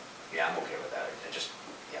 Yeah, I'm okay with that, it just,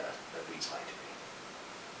 yeah, that reads fine to me.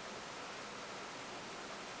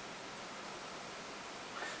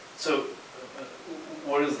 So,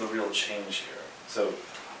 what is the real change here? So,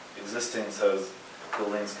 existing says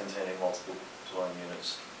buildings containing multiple dwelling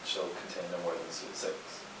units shall contain no more than 6.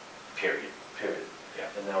 Period. Period. Yeah.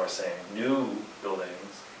 And now we're saying new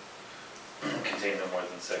buildings contain no more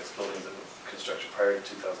than 6. Buildings that were constructed prior to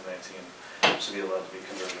 2019 should be allowed to be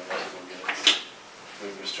converted to multiple units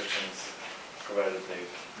with restrictions provided they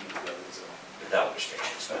meet the other zone. Without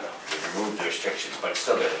restrictions, no. We removed the restrictions, but it's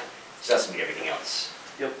still good, it doesn't meet everything else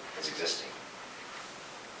Yep. that's existing.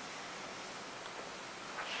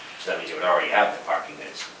 So that means you would already have the parking that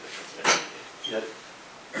it's needed, Yep.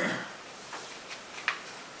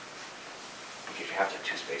 because you have to have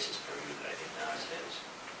 2 spaces per unit, I think, now as it is.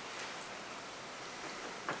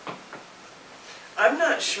 I'm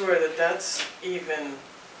not sure that that's even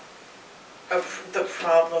the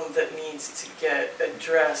problem that needs to get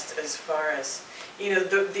addressed as far as, you know,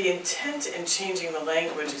 the intent in changing the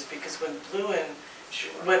language is because when Bluen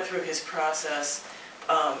Sure. went through his process,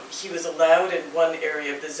 he was allowed in one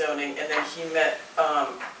area of the zoning, and then he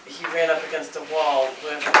ran up against a wall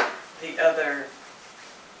with the other,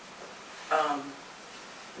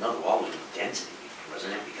 No, the wall was with density,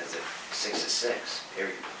 wasn't it? Because 6 is 6,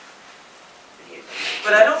 period. and he had done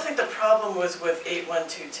But I don't think the problem was with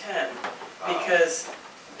 81210,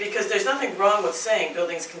 because there's nothing wrong with saying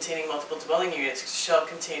buildings containing multiple dwelling units shall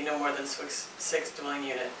contain no more than six dwelling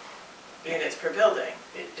units per building.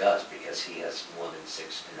 It does, because he has more than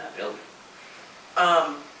 6 in that building.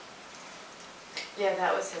 Yeah,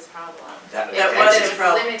 that was his problem. That was his It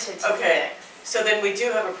problem. limited to Okay. 6. So then we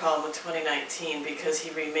do have a problem with 2019 because he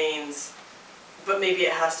remains, but maybe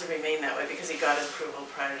it has to remain that way because he got his approval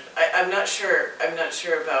prior to, I'm not sure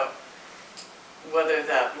about whether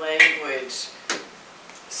that language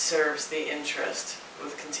serves the interest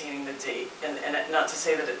with containing the date, and not to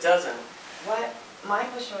say that it doesn't. What, my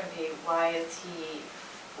question would be, why is he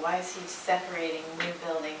separating new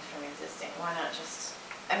buildings from existing? Why not just,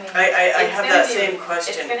 I mean. I it's have gonna that be- same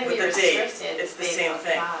question It's gonna with be the date. restricted It's the based same on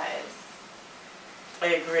thing. size. I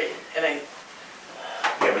agree, and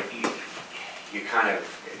Yeah, but you kind of,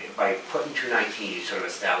 by putting 219, you sort of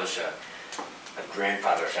establish a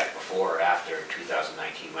grandfather effect before or after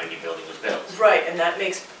 2019 when your building was built. right, and that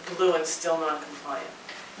makes Lewin still non-compliant.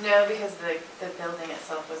 No, because the building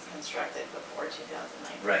itself was constructed before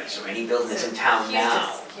 2019. Right, so any building that's in So town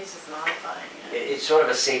now, He's just modifying it. it's sort of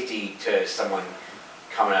a safety to someone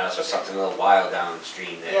coming at us with something a little wild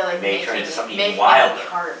downstream Yeah, like that may turn into something even making an wilder.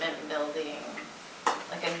 apartment building,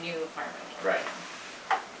 like a new apartment building. Right.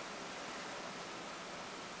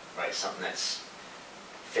 Right, something that's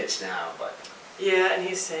fits now, but Yeah, and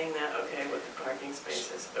he's saying that, okay, with the parking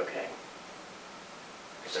spaces, okay.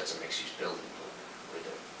 because that's a mixed-use building with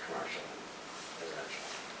the commercial and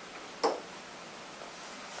residential.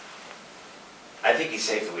 I think he's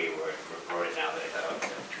safe the way you wrote it now that I thought of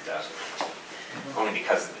 2019. Only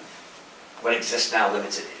because what exists now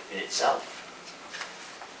limits it in itself.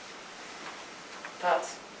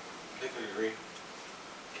 Thoughts? I think I agree.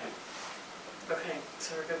 Okay,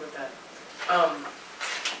 so we're good with that.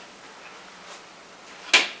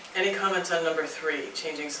 Any comments on number 3,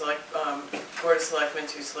 changing Board of Selectmen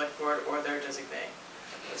to Select Board or their designate?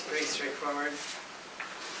 That's pretty straightforward.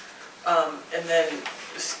 And then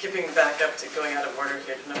skipping back up to going out of order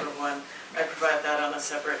here to number 1, I provide that on a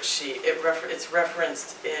separate sheet. It's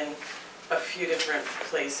referenced in a few different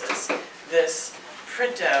places. This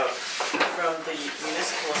printout from the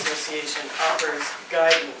Municipal Association offers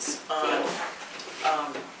guidance on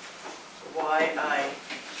why I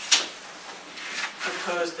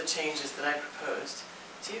proposed the changes that I proposed.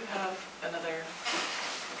 Do you have another?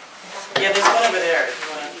 Yeah, there's one over there if you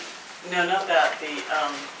want to. No, not that,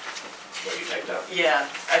 What you typed up. yeah,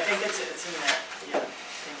 I think it's in there, yeah,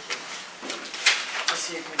 thank you. Just so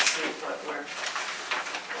you can see what we're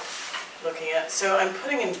looking at. So I'm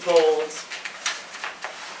putting in bold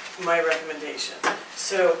my recommendation.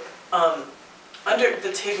 So, under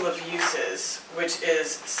the table of uses, which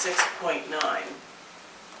is 6.9,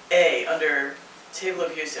 A, under table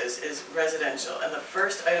of uses is residential, and the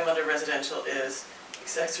first item under residential is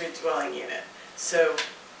accessory dwelling unit. So,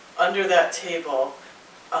 under that table,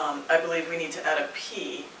 I believe we need to add a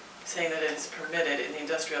P, saying that it is permitted in the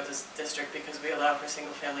industrial district because we allow for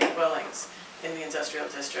single-family dwellings in the industrial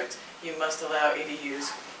district. You must allow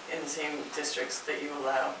ADUs in the same districts that you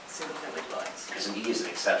allow single-family dwellings. Because an E is an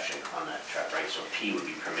exception on that chart, right? So P would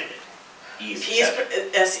be permitted. E is P is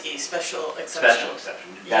exception. SE, special exception. Special exception.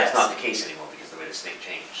 That's Yes. not the case anymore because the way the state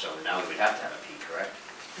changed. So now we would have to have a P, correct?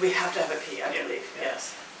 We have to have a P, I Yeah, believe, yeah.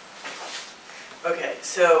 yes. Okay,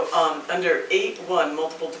 so under 8.1,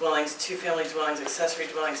 multiple dwellings, two-family dwellings, accessory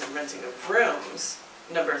dwellings, and renting of rooms,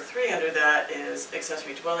 number 3 under that is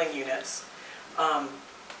accessory dwelling units.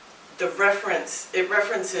 It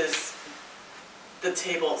references the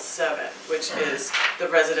table 7, which is the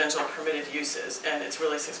residential permitted uses, and it's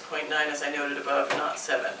really 6.9 as I noted above, not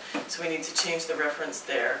 7. So we need to change the reference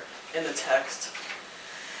there in the text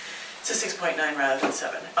to 6.9 rather than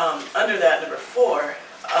 7. Under that, number 4,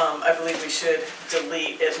 I believe we should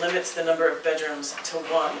delete, it limits the number of bedrooms to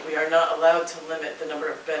 1. We are not allowed to limit the number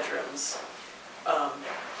of bedrooms.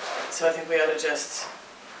 So I think we ought to just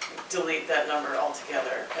delete that number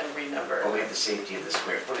altogether and renumber. But we have the safety of the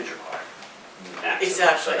square footage requirement. Maximum.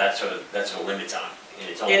 Exactly. So that's what limits on in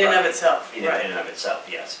its own. In and of right. itself, In right. and of itself,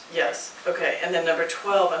 yes. Yes, okay, and then number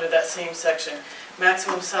 12, under that same section,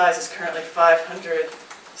 maximum size is currently 500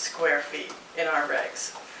 square feet in our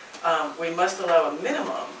regs. We must allow a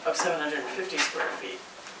minimum of 750 square feet.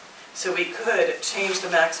 So we could change the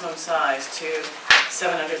maximum size to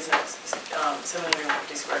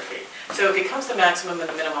 750 square feet. So it becomes the maximum and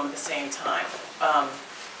the minimum at the same time,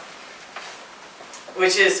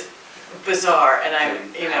 which is bizarre, and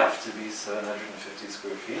They have to be 750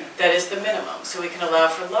 square feet. that is the minimum. So we can allow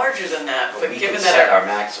for larger than that, but we given can that set our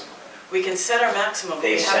maximum. we can set our maximum, but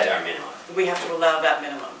They we have set to, our minimum. we have to allow that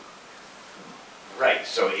minimum. Right,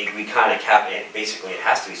 so we kind of cap it, basically it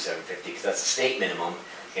has to be 750, because that's the state minimum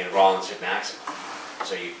in Rollinsford maximum.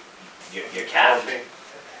 So you're capped.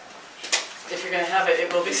 If you're gonna have it,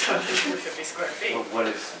 it will be 750 square feet. But what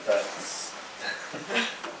if that's,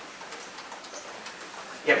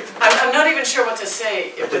 Yeah, I'm not even sure what to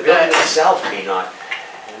say but the with building that. itself may not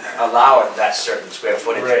allow it that certain square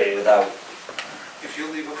footage Right. without, If you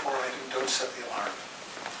leave before I do, don't set the alarm.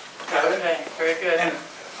 Okay, very good. And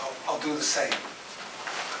I'll do the same.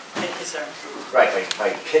 Thank you, sir. right, by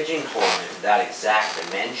pigeonholing it to that exact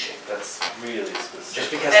dimension, that's really specific.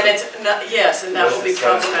 just because. And it's not, yes, and that will be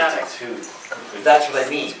problematic. That's what I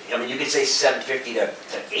mean. I mean, you could say 750 to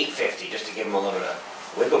 850, just to give them a little bit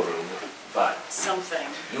of wiggle room, but Something.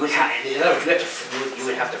 you would have, in other words, you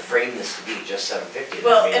would have to frame this to be just 750.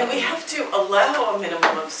 Well, and we have to allow a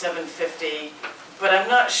minimum of 750, but I'm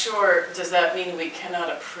not sure, does that mean we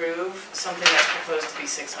cannot approve something that's proposed to be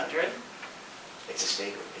 600? It's a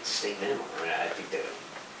state minimum. I mean, I think that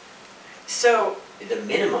So, the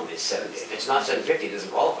minimum is 750. If it's not 750, it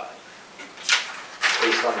doesn't qualify.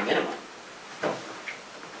 Based on the minimum.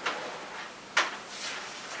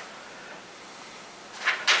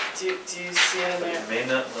 do you see it in But there? you may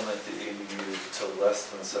not limit the ADU to less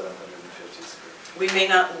than 750 square feet. We may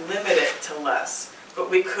not limit it to less, but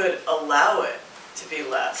we could allow it to be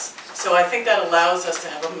less. So I think that allows us to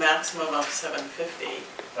have a maximum of 750.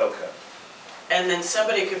 Okay. And then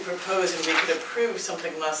somebody could propose and we could approve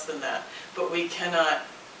something less than that, but we cannot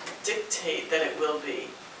dictate that it will be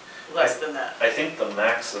less than that. I think the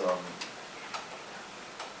maximum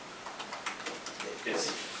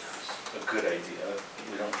is a good idea.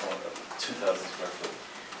 We don't want a 2,000 square foot,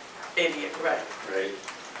 88, right. right?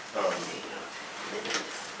 Limit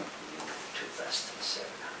to less than 700.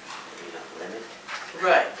 Maybe not limit.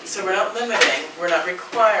 Right, so we're not limiting, we're not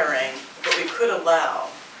requiring, but we could allow.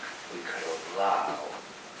 We could allow.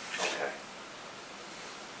 Okay.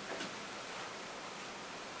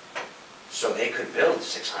 So they could build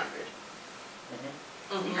 600.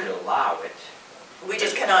 Mm-hmm. We could allow it. We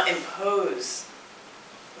just cannot impose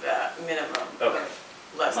that minimum Okay. of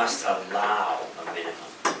less than Must 700. allow a minimum.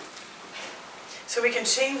 So we can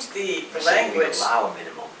change the We're saying we language. allow a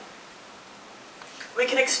minimum. We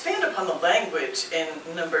can expand upon the language in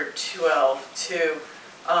number 12 to,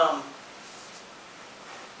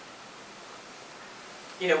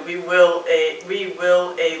 you know, we will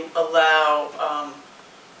allow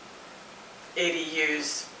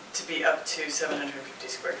ADUs to be up to 750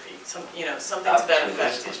 square feet, something to that Up to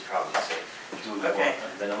this effect. is probably safe. Do we want Okay.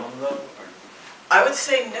 a minimum though, or? I would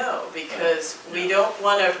say no, because we don't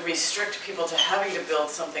want to restrict people to having to build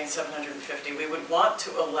something 750. We would want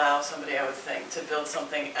to allow somebody, I would think, to build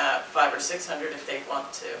something at 500 or 600 if they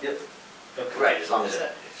want to. Yep. Okay. Right, as long as Is it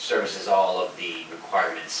it- services all of the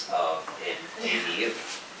requirements of an ADU.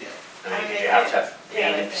 Yeah. I mean, 'cause you have to have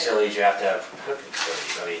Yeah, bathing right. facilities, you have to have cooking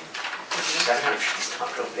facilities. I mean, 750 is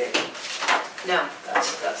not real big. No.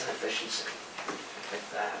 That's an efficiency.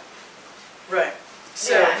 Like that. Right,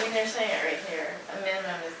 so. Yeah, I mean, they're saying it right here, a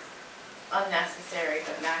minimum is unnecessary,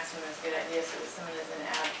 but maximum is a good idea, so if someone doesn't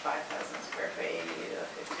add 5,000 square foot ADU to a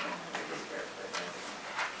 1,500 square foot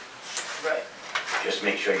residence. Right. Just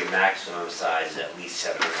make sure your maximum size is at least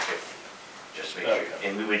 750. Just make sure, Okay.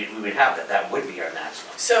 and we would have that would be our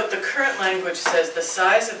maximum. So the current language says the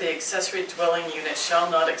size of the accessory dwelling unit shall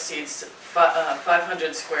not exceed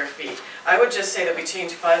 500 square feet. I would just say that we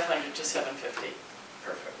change 500 to 750.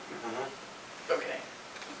 Perfect. Okay.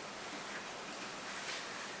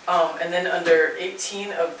 And then under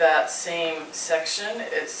 18 of that same section,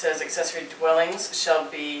 it says accessory dwellings shall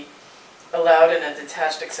be allowed in a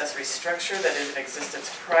detached accessory structure that is in existence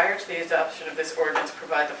prior to the adoption of this ordinance,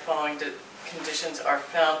 provide the following conditions are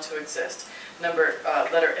found to exist.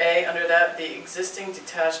 Letter A, under that, the existing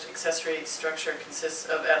detached accessory structure consists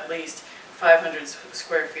of at least 500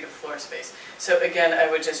 square feet of floor space. So again, I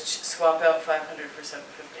would just swap out 500 for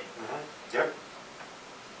 750. Yep.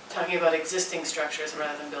 Talking about existing structures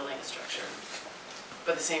rather than building a structure.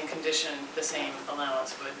 But the same condition, the same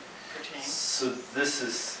allowance would pertain. So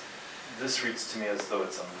this reads to me as though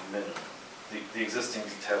it's a minimum. The existing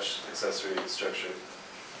detached accessory structure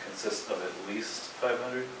consists of at least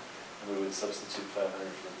 500, and we would substitute 500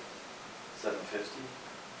 for 750.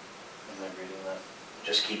 Am I reading that?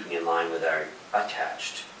 Just keeping in line with our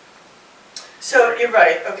attached. So you're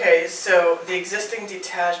right, okay, so the existing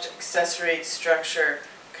detached accessory structure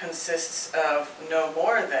consists of no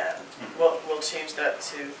more than, we'll change that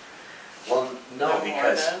to, Well, No no, more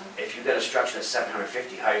because than? if you've got a structure that's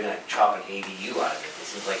 750, how are you gonna chop an ADU out of it? It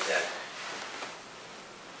seems like that,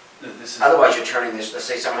 This is, Otherwise, you're turning this, let's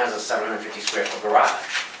say someone has a 750 square foot garage.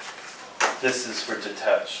 this is for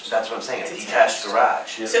detached. That's what I'm saying, a Detached. detached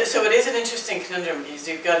garage. Yeah. So it is an interesting conundrum because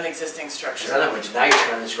you've got an existing structure. In other words, now you're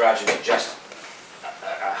turning this garage into just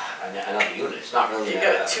another unit, it's not really You've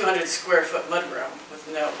got a 200 square foot mudroom with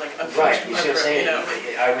no, like, Right, unfinished you see what I'm mudroom, saying? you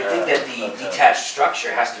know? I would think that the Okay. detached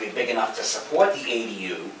structure has to be big enough to support the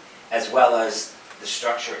ADU as well as the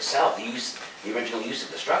structure itself, the original use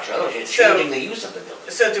of the structure, otherwise you're So- changing the use of the building.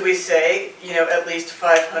 So do we say, you know, at least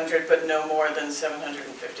 500, but no more than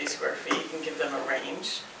 750 square feet and give them a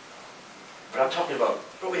range? But I'm talking about,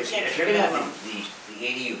 But we if can't if you're gonna have minimum. the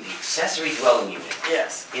ADU, the accessory dwelling unit,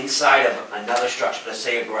 Yes. inside of another structure, let's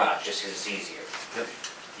say a garage, just because it's easier.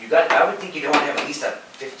 I would think you'd want to have at least a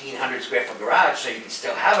 1,500 square foot garage, so you can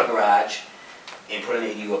still have a garage and put an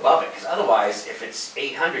ADU above it, because otherwise, if it's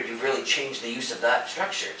 800, you've really changed the use of that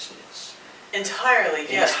structure. Entirely,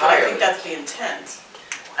 yes, but I Entirely. think that's the intent.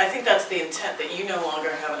 I think that's the intent, that you no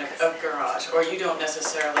longer have a garage, or you don't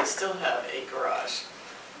necessarily still have a garage.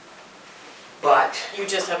 But, You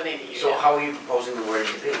just have an ADU. so now. how are you proposing the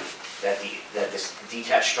wording to be? That this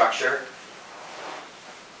detached structure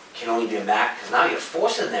can only be a max, because now you're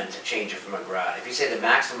forcing them to change it from a garage. If you say the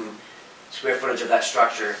maximum square footage of that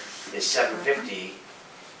structure is 750,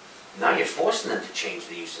 now you're forcing them to change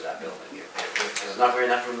the use of that building. Because there's not very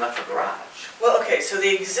enough room left for garage. Well, okay, so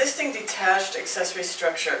the existing detached accessory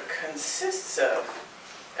structure consists of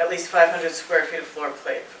at least 500 square feet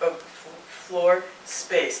of floor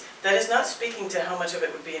space. That is not speaking to how much of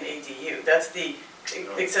it would be an ADU. That's the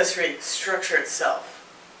accessory structure itself.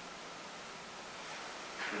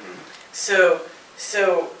 So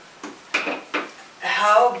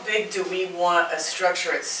how big do we want a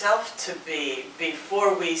structure itself to be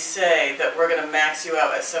before we say that we're gonna max you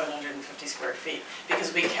out at 750 square feet?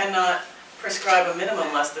 Because we cannot prescribe a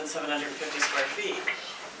minimum less than 750 square feet,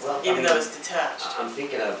 Well, I even mean, though it's detached. I'm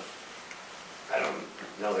thinking of, I don't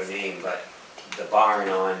know their name, but the barn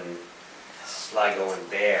on Sligo and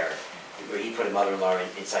Bear, where he put a mother-in-law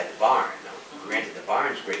inside the barn. Now, granted, the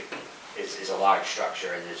barn's great, is a large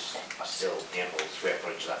structure and there's still ample square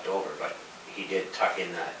footage left over, but he did tuck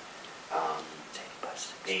in that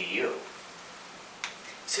ADU.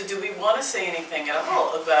 So do we want to say anything at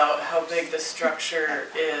all about how big the structure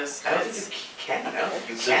is? I don't think you can, I don't think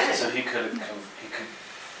you So can. he could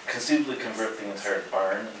conceivably convert the entire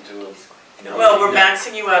barn into a, No, Well, we're no.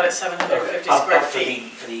 maxing you out at 750 Up square for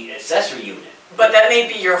feet, for the accessory unit. but that may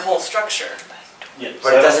be your whole structure. yeah.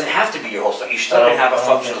 But it doesn't have to be your whole structure, you still can have a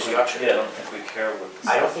functional structure. Yeah, I don't think we care what the.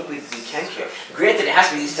 I don't think we can care. Granted, it has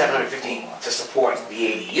to be 750 to support the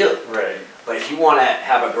ADU, Right. but if you want to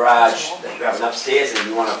have a garage, that you have an upstairs and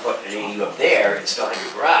you want to put an ADU up there and still have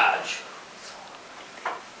your garage,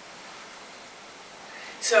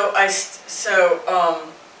 So I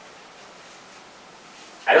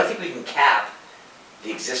don't think we can cap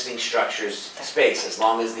the existing structure's space as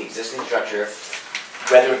long as the existing structure,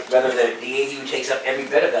 whether the ADU takes up every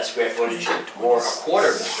bit of that square footage or a quarter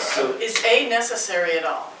of the structure. is A necessary at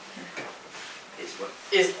all? Is what-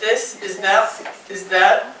 Is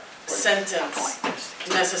that sentence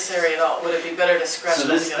necessary at all? Would it be better to scratch So it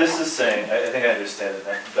this together? is saying, I think I understand it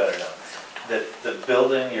better now, that the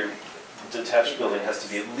building, your detached building has to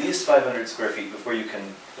be at least 500 square feet before you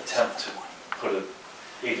can attempt to put a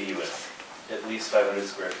ADU in, at least 500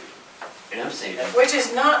 square feet. And I'm saying, Which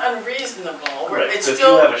is not unreasonable, Right, it's so if you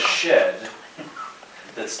still, have a shed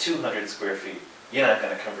that's 200 square feet, you're not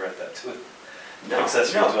gonna convert that to no,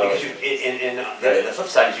 accessory no, dwelling. because the flip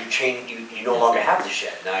side is you no longer have the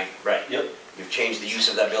shed. Now, right, Yep. you've changed the use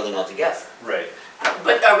of that building altogether. Right.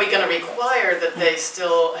 but are we gonna require that they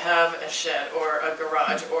still have a shed or a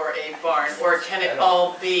garage or a barn? Or can it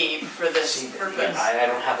all be for this See, purpose? I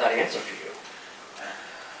don't have that answer for you.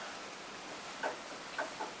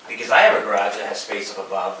 Because I have a garage that has space up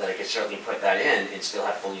above that I could certainly put that in and still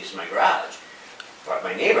have full use of my garage. But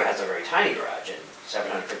my neighbor has a very tiny garage and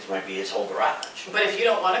 750 might be his whole garage. But if you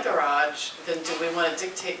don't want a garage, then do we wanna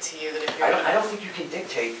dictate to you that if you're I gonna? don't think you can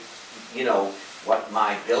dictate, what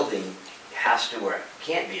my building has to or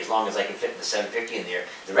can't be, as long as I can fit the 750 in there.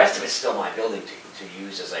 The rest of it's still my building to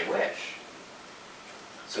use as I wish.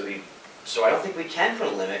 So I don't think we can put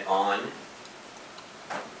a limit on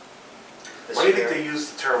the Why do you think square- they use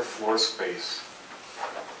the term floor space?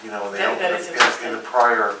 You know, they That- don't, that is in interesting. the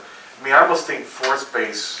prior, I mean, I almost think floor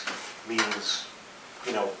space means,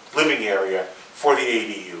 living area for the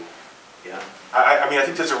ADU. Yeah. I mean, I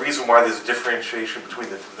think there's a reason why there's a differentiation between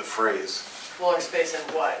the phrase. Floor space and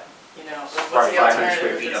what? What's Right, the 500 square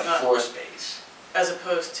alternative feet if of it's not, floor space. as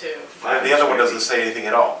opposed to? And the other one doesn't say anything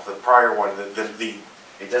at all, the prior one, the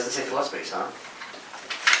It doesn't say floor space, huh?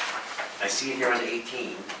 I see it here under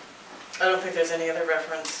 18. I don't think there's any other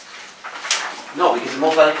reference. No, because in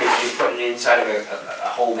most other cases, you're putting it inside of a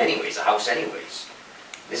home anyways, a house anyways.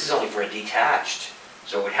 This is only for a detached,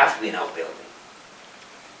 so it would have to be an outbuilding.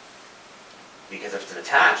 Because if it's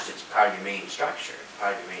attached, it's part of your main structure,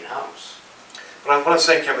 part of your main house. What I'm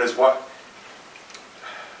saying, Kevin, is why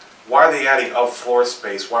are they adding out floor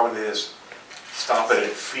space? Why wouldn't they just stop it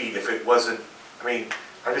at feet if it wasn't, I mean,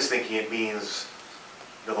 I'm just thinking it means,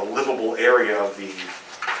 you know, the livable area of the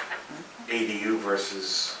ADU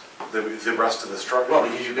versus the rest of the structure. Well,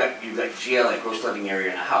 because you've got GLA, gross living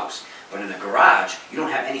area in a house, but in a garage, you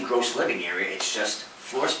don't have any gross living area, it's just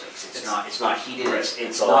floor space. It's not heated,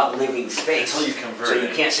 it's not living space. Until you convert So you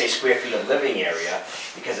it. can't say square feet of living area,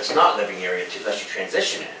 because it's not living area unless you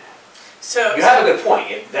transition it. So. You have a good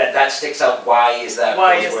point, that sticks out, why is that,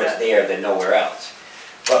 Why where is it's that? there than nowhere else?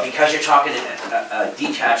 But because you're talking a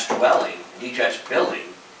detached dwelling, detached building,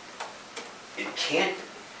 it can't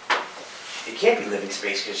be living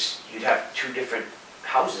space, because you'd have two different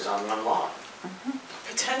houses on one lot.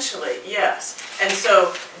 Potentially, yes. And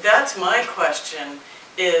so that's my question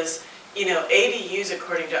is, you know, ADUs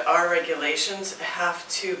according to our regulations have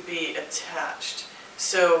to be attached.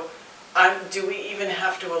 So do we even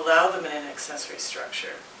have to allow them in an accessory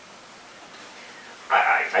structure?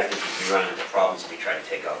 I think you'd be running into problems if you try to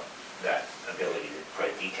take out that ability to put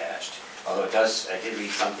it detached. Although it does, I did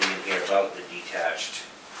read something in here about the detached.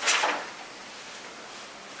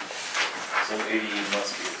 So ADU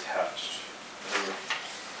must be attached. Or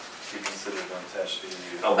be considered an attached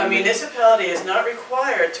ADU. Oh, A municipality is not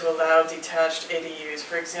required to allow detached ADUs.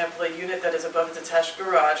 For example, a unit that is above a detached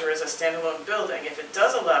garage or is a standalone building. If it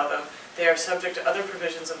does allow them, they are subject to other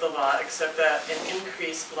provisions of the law, except that an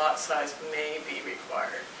increased lot size may be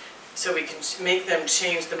required. So we can make them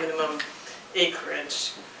change the minimum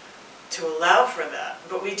acreage to allow for that.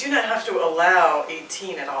 But we do not have to allow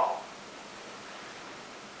 18 at all.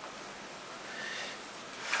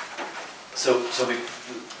 So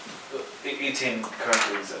 18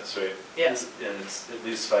 currently exists, right? Yes. And it's at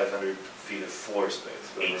least 500 feet of floor space.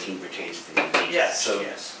 but we're- 18 pertains to the detached, Yes. So-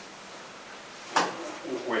 yes.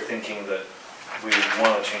 We're thinking that we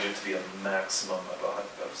want to change it to be a maximum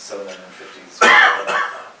of 750 square feet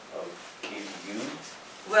of ADU.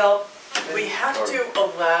 Well, we have to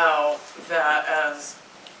allow that as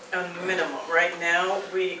a minimum. Right now,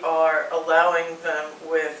 we are allowing them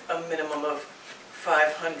with a minimum of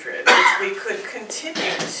 500, which we could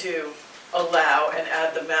continue to allow and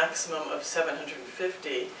add the maximum of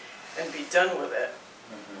 750 and be done with it.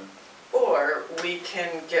 Or we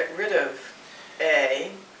can get rid of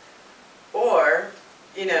A, or,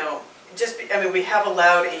 you know, we have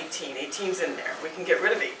allowed 18, 18's in there. We can get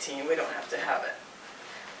rid of 18, we don't have to have it.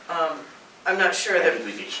 I'm not sure I that, think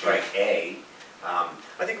we could strike A,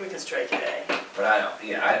 I think we can strike A. but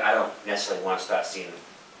I don't necessarily want to start seeing,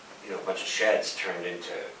 you know, a bunch of sheds turned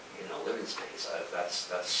into, you know, living space. That's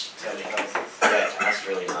Tiny houses. yeah, that's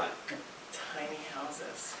really not. Tiny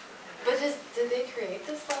houses. But did they create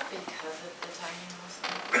this law because of the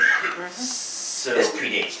tiny house? So, This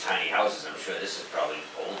predates tiny houses, I'm sure. This is probably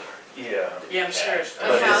older. yeah. Yeah, I'm sure. Detached. But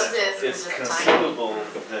But houses it's were just tiny. conceivable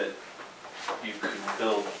that you could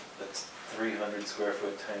build a 300 square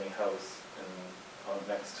foot tiny house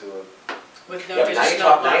next to a, With no Yeah, but now additional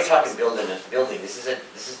you're lot talking size. building, this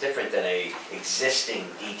is different than a existing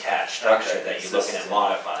detached structure Okay, that you're looking at existing.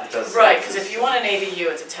 modifying. It does- Right, because if you want an ADU,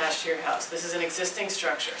 it's attached to your house. This is an existing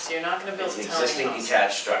structure, so you're not gonna build It's a an tiny existing house.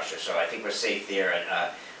 detached structure, so I think we're safe there, and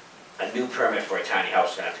a new permit for a tiny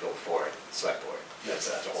house is gonna have to go before the select board. That's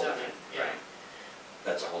a whole Zoning, different, yeah. right.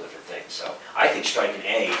 That's a whole different thing, so I think striking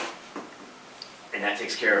A, and that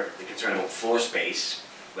takes care of the concern about floor space,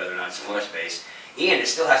 whether or not it's floor space, and it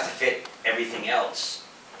still has to fit everything else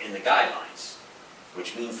in the guidelines,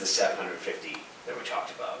 which means the 750 that we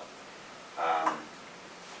talked about.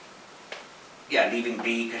 Yeah, leaving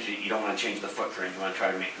B, because you don't want to change the footprint, you want to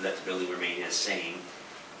try to let the building remain the same,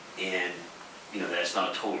 and, you know, that it's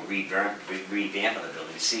not a total revamp of the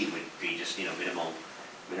building. C would be just, you know,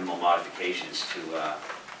 minimal modifications to,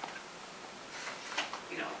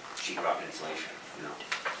 you know, sheet rock insulation, you know,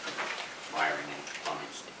 wiring and plumbing.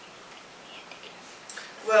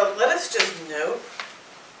 Well, let us just note,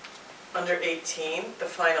 under 18, the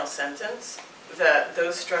final sentence, that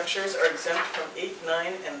those structures are exempt from 8,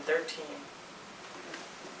 9, and 13,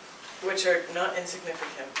 which are not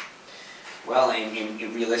insignificant. Well, and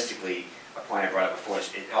realistically, a point I brought up before,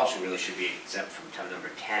 is it also really should be exempt from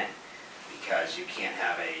number 10, because you can't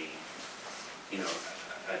have a, you know,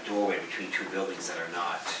 a doorway between two buildings that are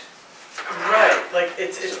not Right, like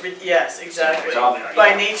yes, exactly. it's all there, By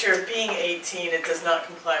yeah. nature of being 18, it does not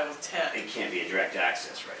comply with 10. It can't be a direct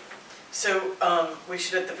access, right? So, we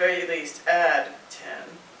should at the very least add 10.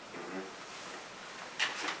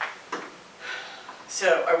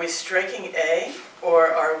 So are we striking A, or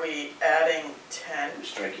are we adding 10?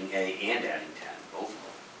 Striking A and adding 10, both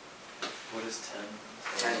of them. What is 10?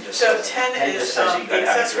 10 just So says- 10 just is, says you the gotta have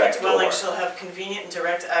a accessory direct dwelling door. shall have convenient and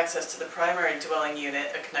direct access to the primary dwelling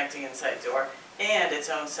unit, a connecting inside door, and its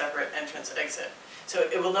own separate entrance exit. So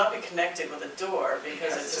it will not be connected with a door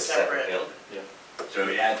because it's a separate. building. Yeah. So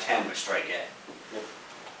we add 10, but strike A. Yep.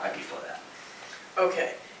 I'd be for that.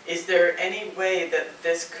 Okay, is there any way that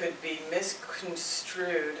this could be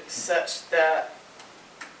misconstrued such that,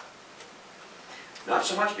 Not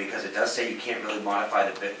so much, because it does say you can't really modify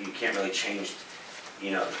you can't really change,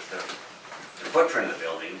 you know, the footprint of the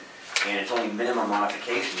building, and it's only minimum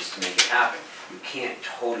modifications to make it happen. You can't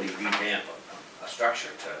totally revamp a structure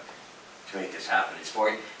to make this happen. It's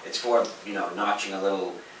for, you know, notching a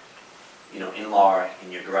little, you know, in-law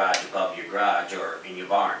in your garage, above your garage, or in your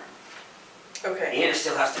barn. okay, And it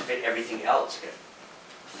still has to fit everything else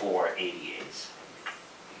for ADAs.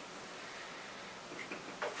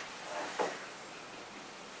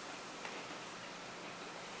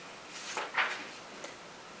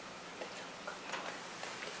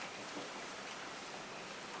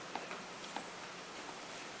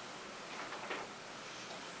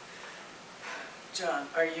 John,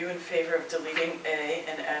 are you in favor of deleting A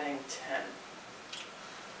and adding 10?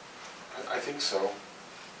 I think so.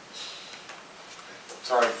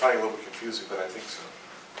 Sorry, I'm finding it a little bit confusing, but I think so.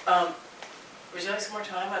 Would you like some more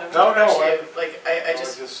time? I don't No, know. no, Actually, like, I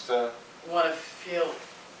just just, want to feel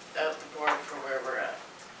out the board for where we're at.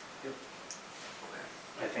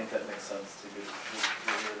 I think that makes sense to do.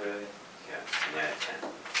 Yeah, and add 10,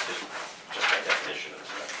 just by definition of the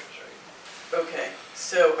structures, right? Okay,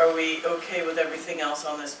 so are we okay with everything else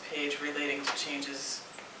on this page relating to changes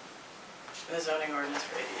in the zoning ordinance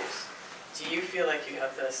for ADUs? Do you feel like you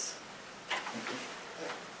have this?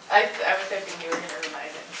 I was hoping you were gonna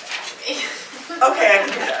remind him to me. Okay, I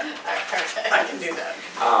can do that. Perfect. I can do that.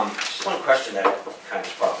 Just one question that kind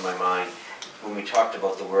of popped in my mind. When we talked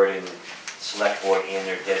about the wording, select board and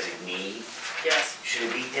their designee, Yes. should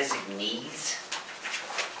it be designees?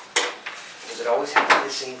 Does it always have to be the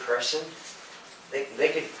same person? They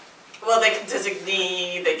could Well, they can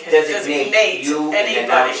designate, they can designate designate you, and then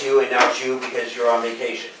now it's anybody. you, and now it's you because you're on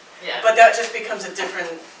vacation. Yeah. But that just becomes a different,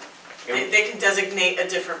 they can designate a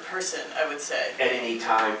different person, I would say. At any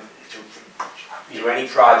time, through any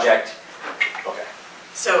project. Okay.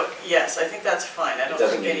 So, yes, I think that's fine. I don't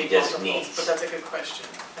doesn't think they need need multiples, designees. but that's a good question.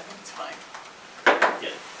 I think it's fine.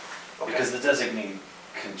 Because the designee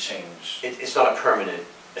can change. It's not a permanent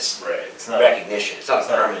Right, it's not. recognition, it's not a it's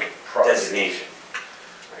not permanent property. designation.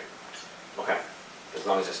 Right. Okay, as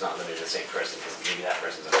long as it's not limited to the same person, because maybe that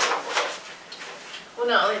person's on the board. Well,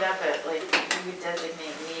 not only that, but like you would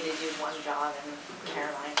designate me to do one job and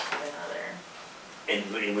Caroline to do another.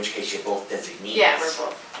 In which case you're both designees. Yeah, we're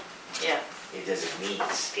both, yeah. You're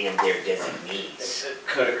designees, and they're designees.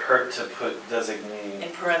 Could it hurt to put designee?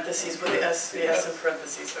 In parentheses, with the S in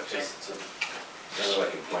parentheses, okay. Just to, Just so I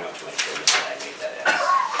can point out to my children that I made that ass.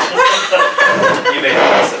 you may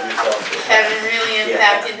mess up yourself. Kevin really Yeah.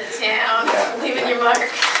 impacted the town, Yeah. leaving your mark.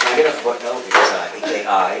 Can I get a footnote, because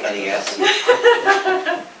H-A-I-N-E-S?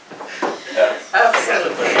 Yeah.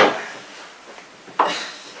 Absolutely.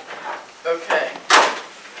 Okay.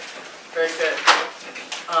 Very good.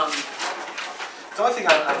 the only thing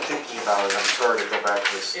I'm thinking about, and I'm sorry to go back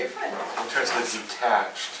to this, You're fine. in terms of the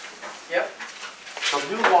detached. Yep. So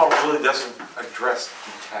the new law really doesn't address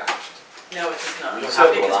detached. No, it does not. We don't have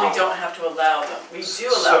to Because allow we them. don't have to allow them. We do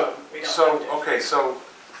allow So- them, we don't have to. Okay, so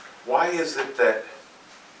why is it that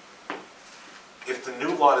if the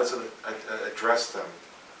new law doesn't address them,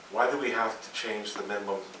 why do we have to change the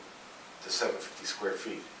minimum to 750 square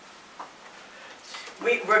feet?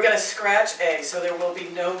 We're gonna scratch A, so there will be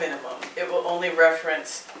no minimum. It will only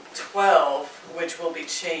reference 12, which will be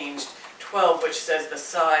changed. 12, which says the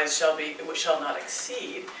size which shall not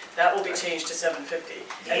exceed. That will be changed to 750.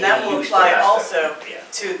 And that will ADU still apply has to- also yeah.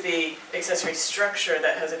 to the accessory structure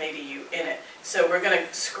that has an ADU in it. So we're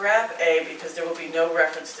gonna scrap A because there will be no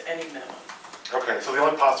reference to any minimum. Okay, so the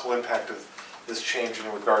only possible impact of this change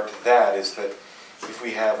in regard to that is that if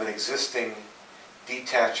we have an existing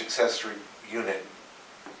detached accessory unit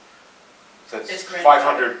It's that's grandfathered.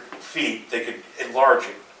 500 feet, they could enlarge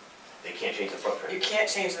it. They can't change the You footprint. can't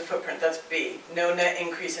change the footprint, that's B. No net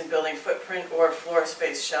increase in building footprint or floor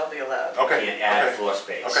space shall be allowed. Okay, Can't add okay, floor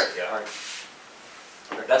space. okay, Yeah. all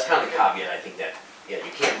right. That's kind of the caveat, I think, that Yeah,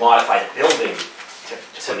 you can't modify the building to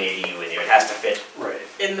put an ADU in there, it has to fit Right.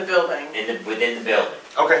 In the building. within the building.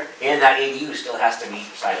 Okay, And that ADU still has to meet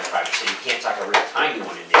side of project, so you can't tuck a real tiny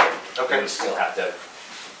one in there. Okay. You would still have to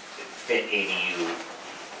fit ADU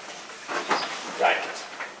guidelines.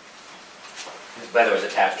 Whether it's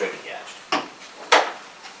attached or detached.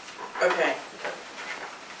 Okay,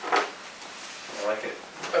 I like it.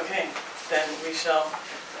 okay, then we shall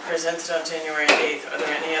present it on January 8th. Are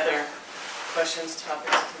there any other questions,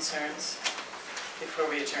 topics, concerns before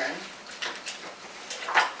we adjourn?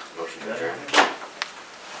 Motion to adjourn.